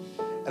partake.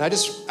 And I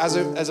just, as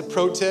a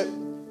pro tip,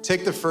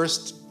 take the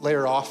first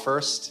layer off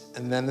first,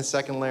 and then the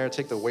second layer,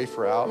 take the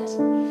wafer out.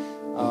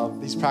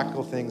 These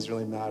practical things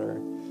really matter.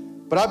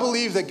 But I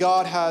believe that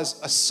God has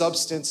a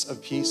substance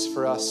of peace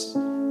for us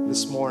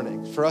this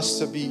morning, for us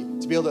to be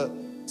able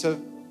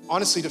to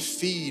honestly to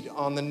feed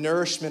on the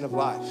nourishment of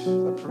life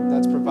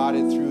that's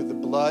provided through the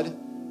blood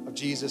of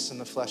Jesus and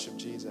the flesh of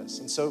Jesus.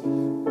 And so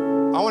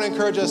I want to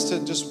encourage us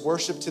to just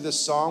worship to this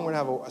song. We're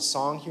going to have a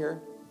song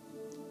here,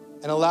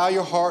 and allow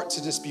your heart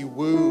to just be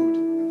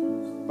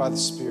wooed by the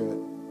Spirit.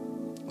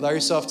 Allow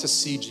yourself to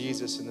see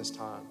Jesus in this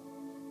time.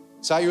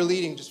 So how you're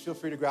leading, just feel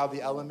free to grab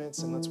the elements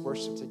and let's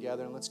worship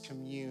together and let's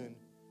commune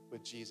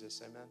with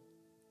Jesus. Amen.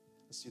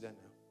 Let's do that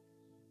now.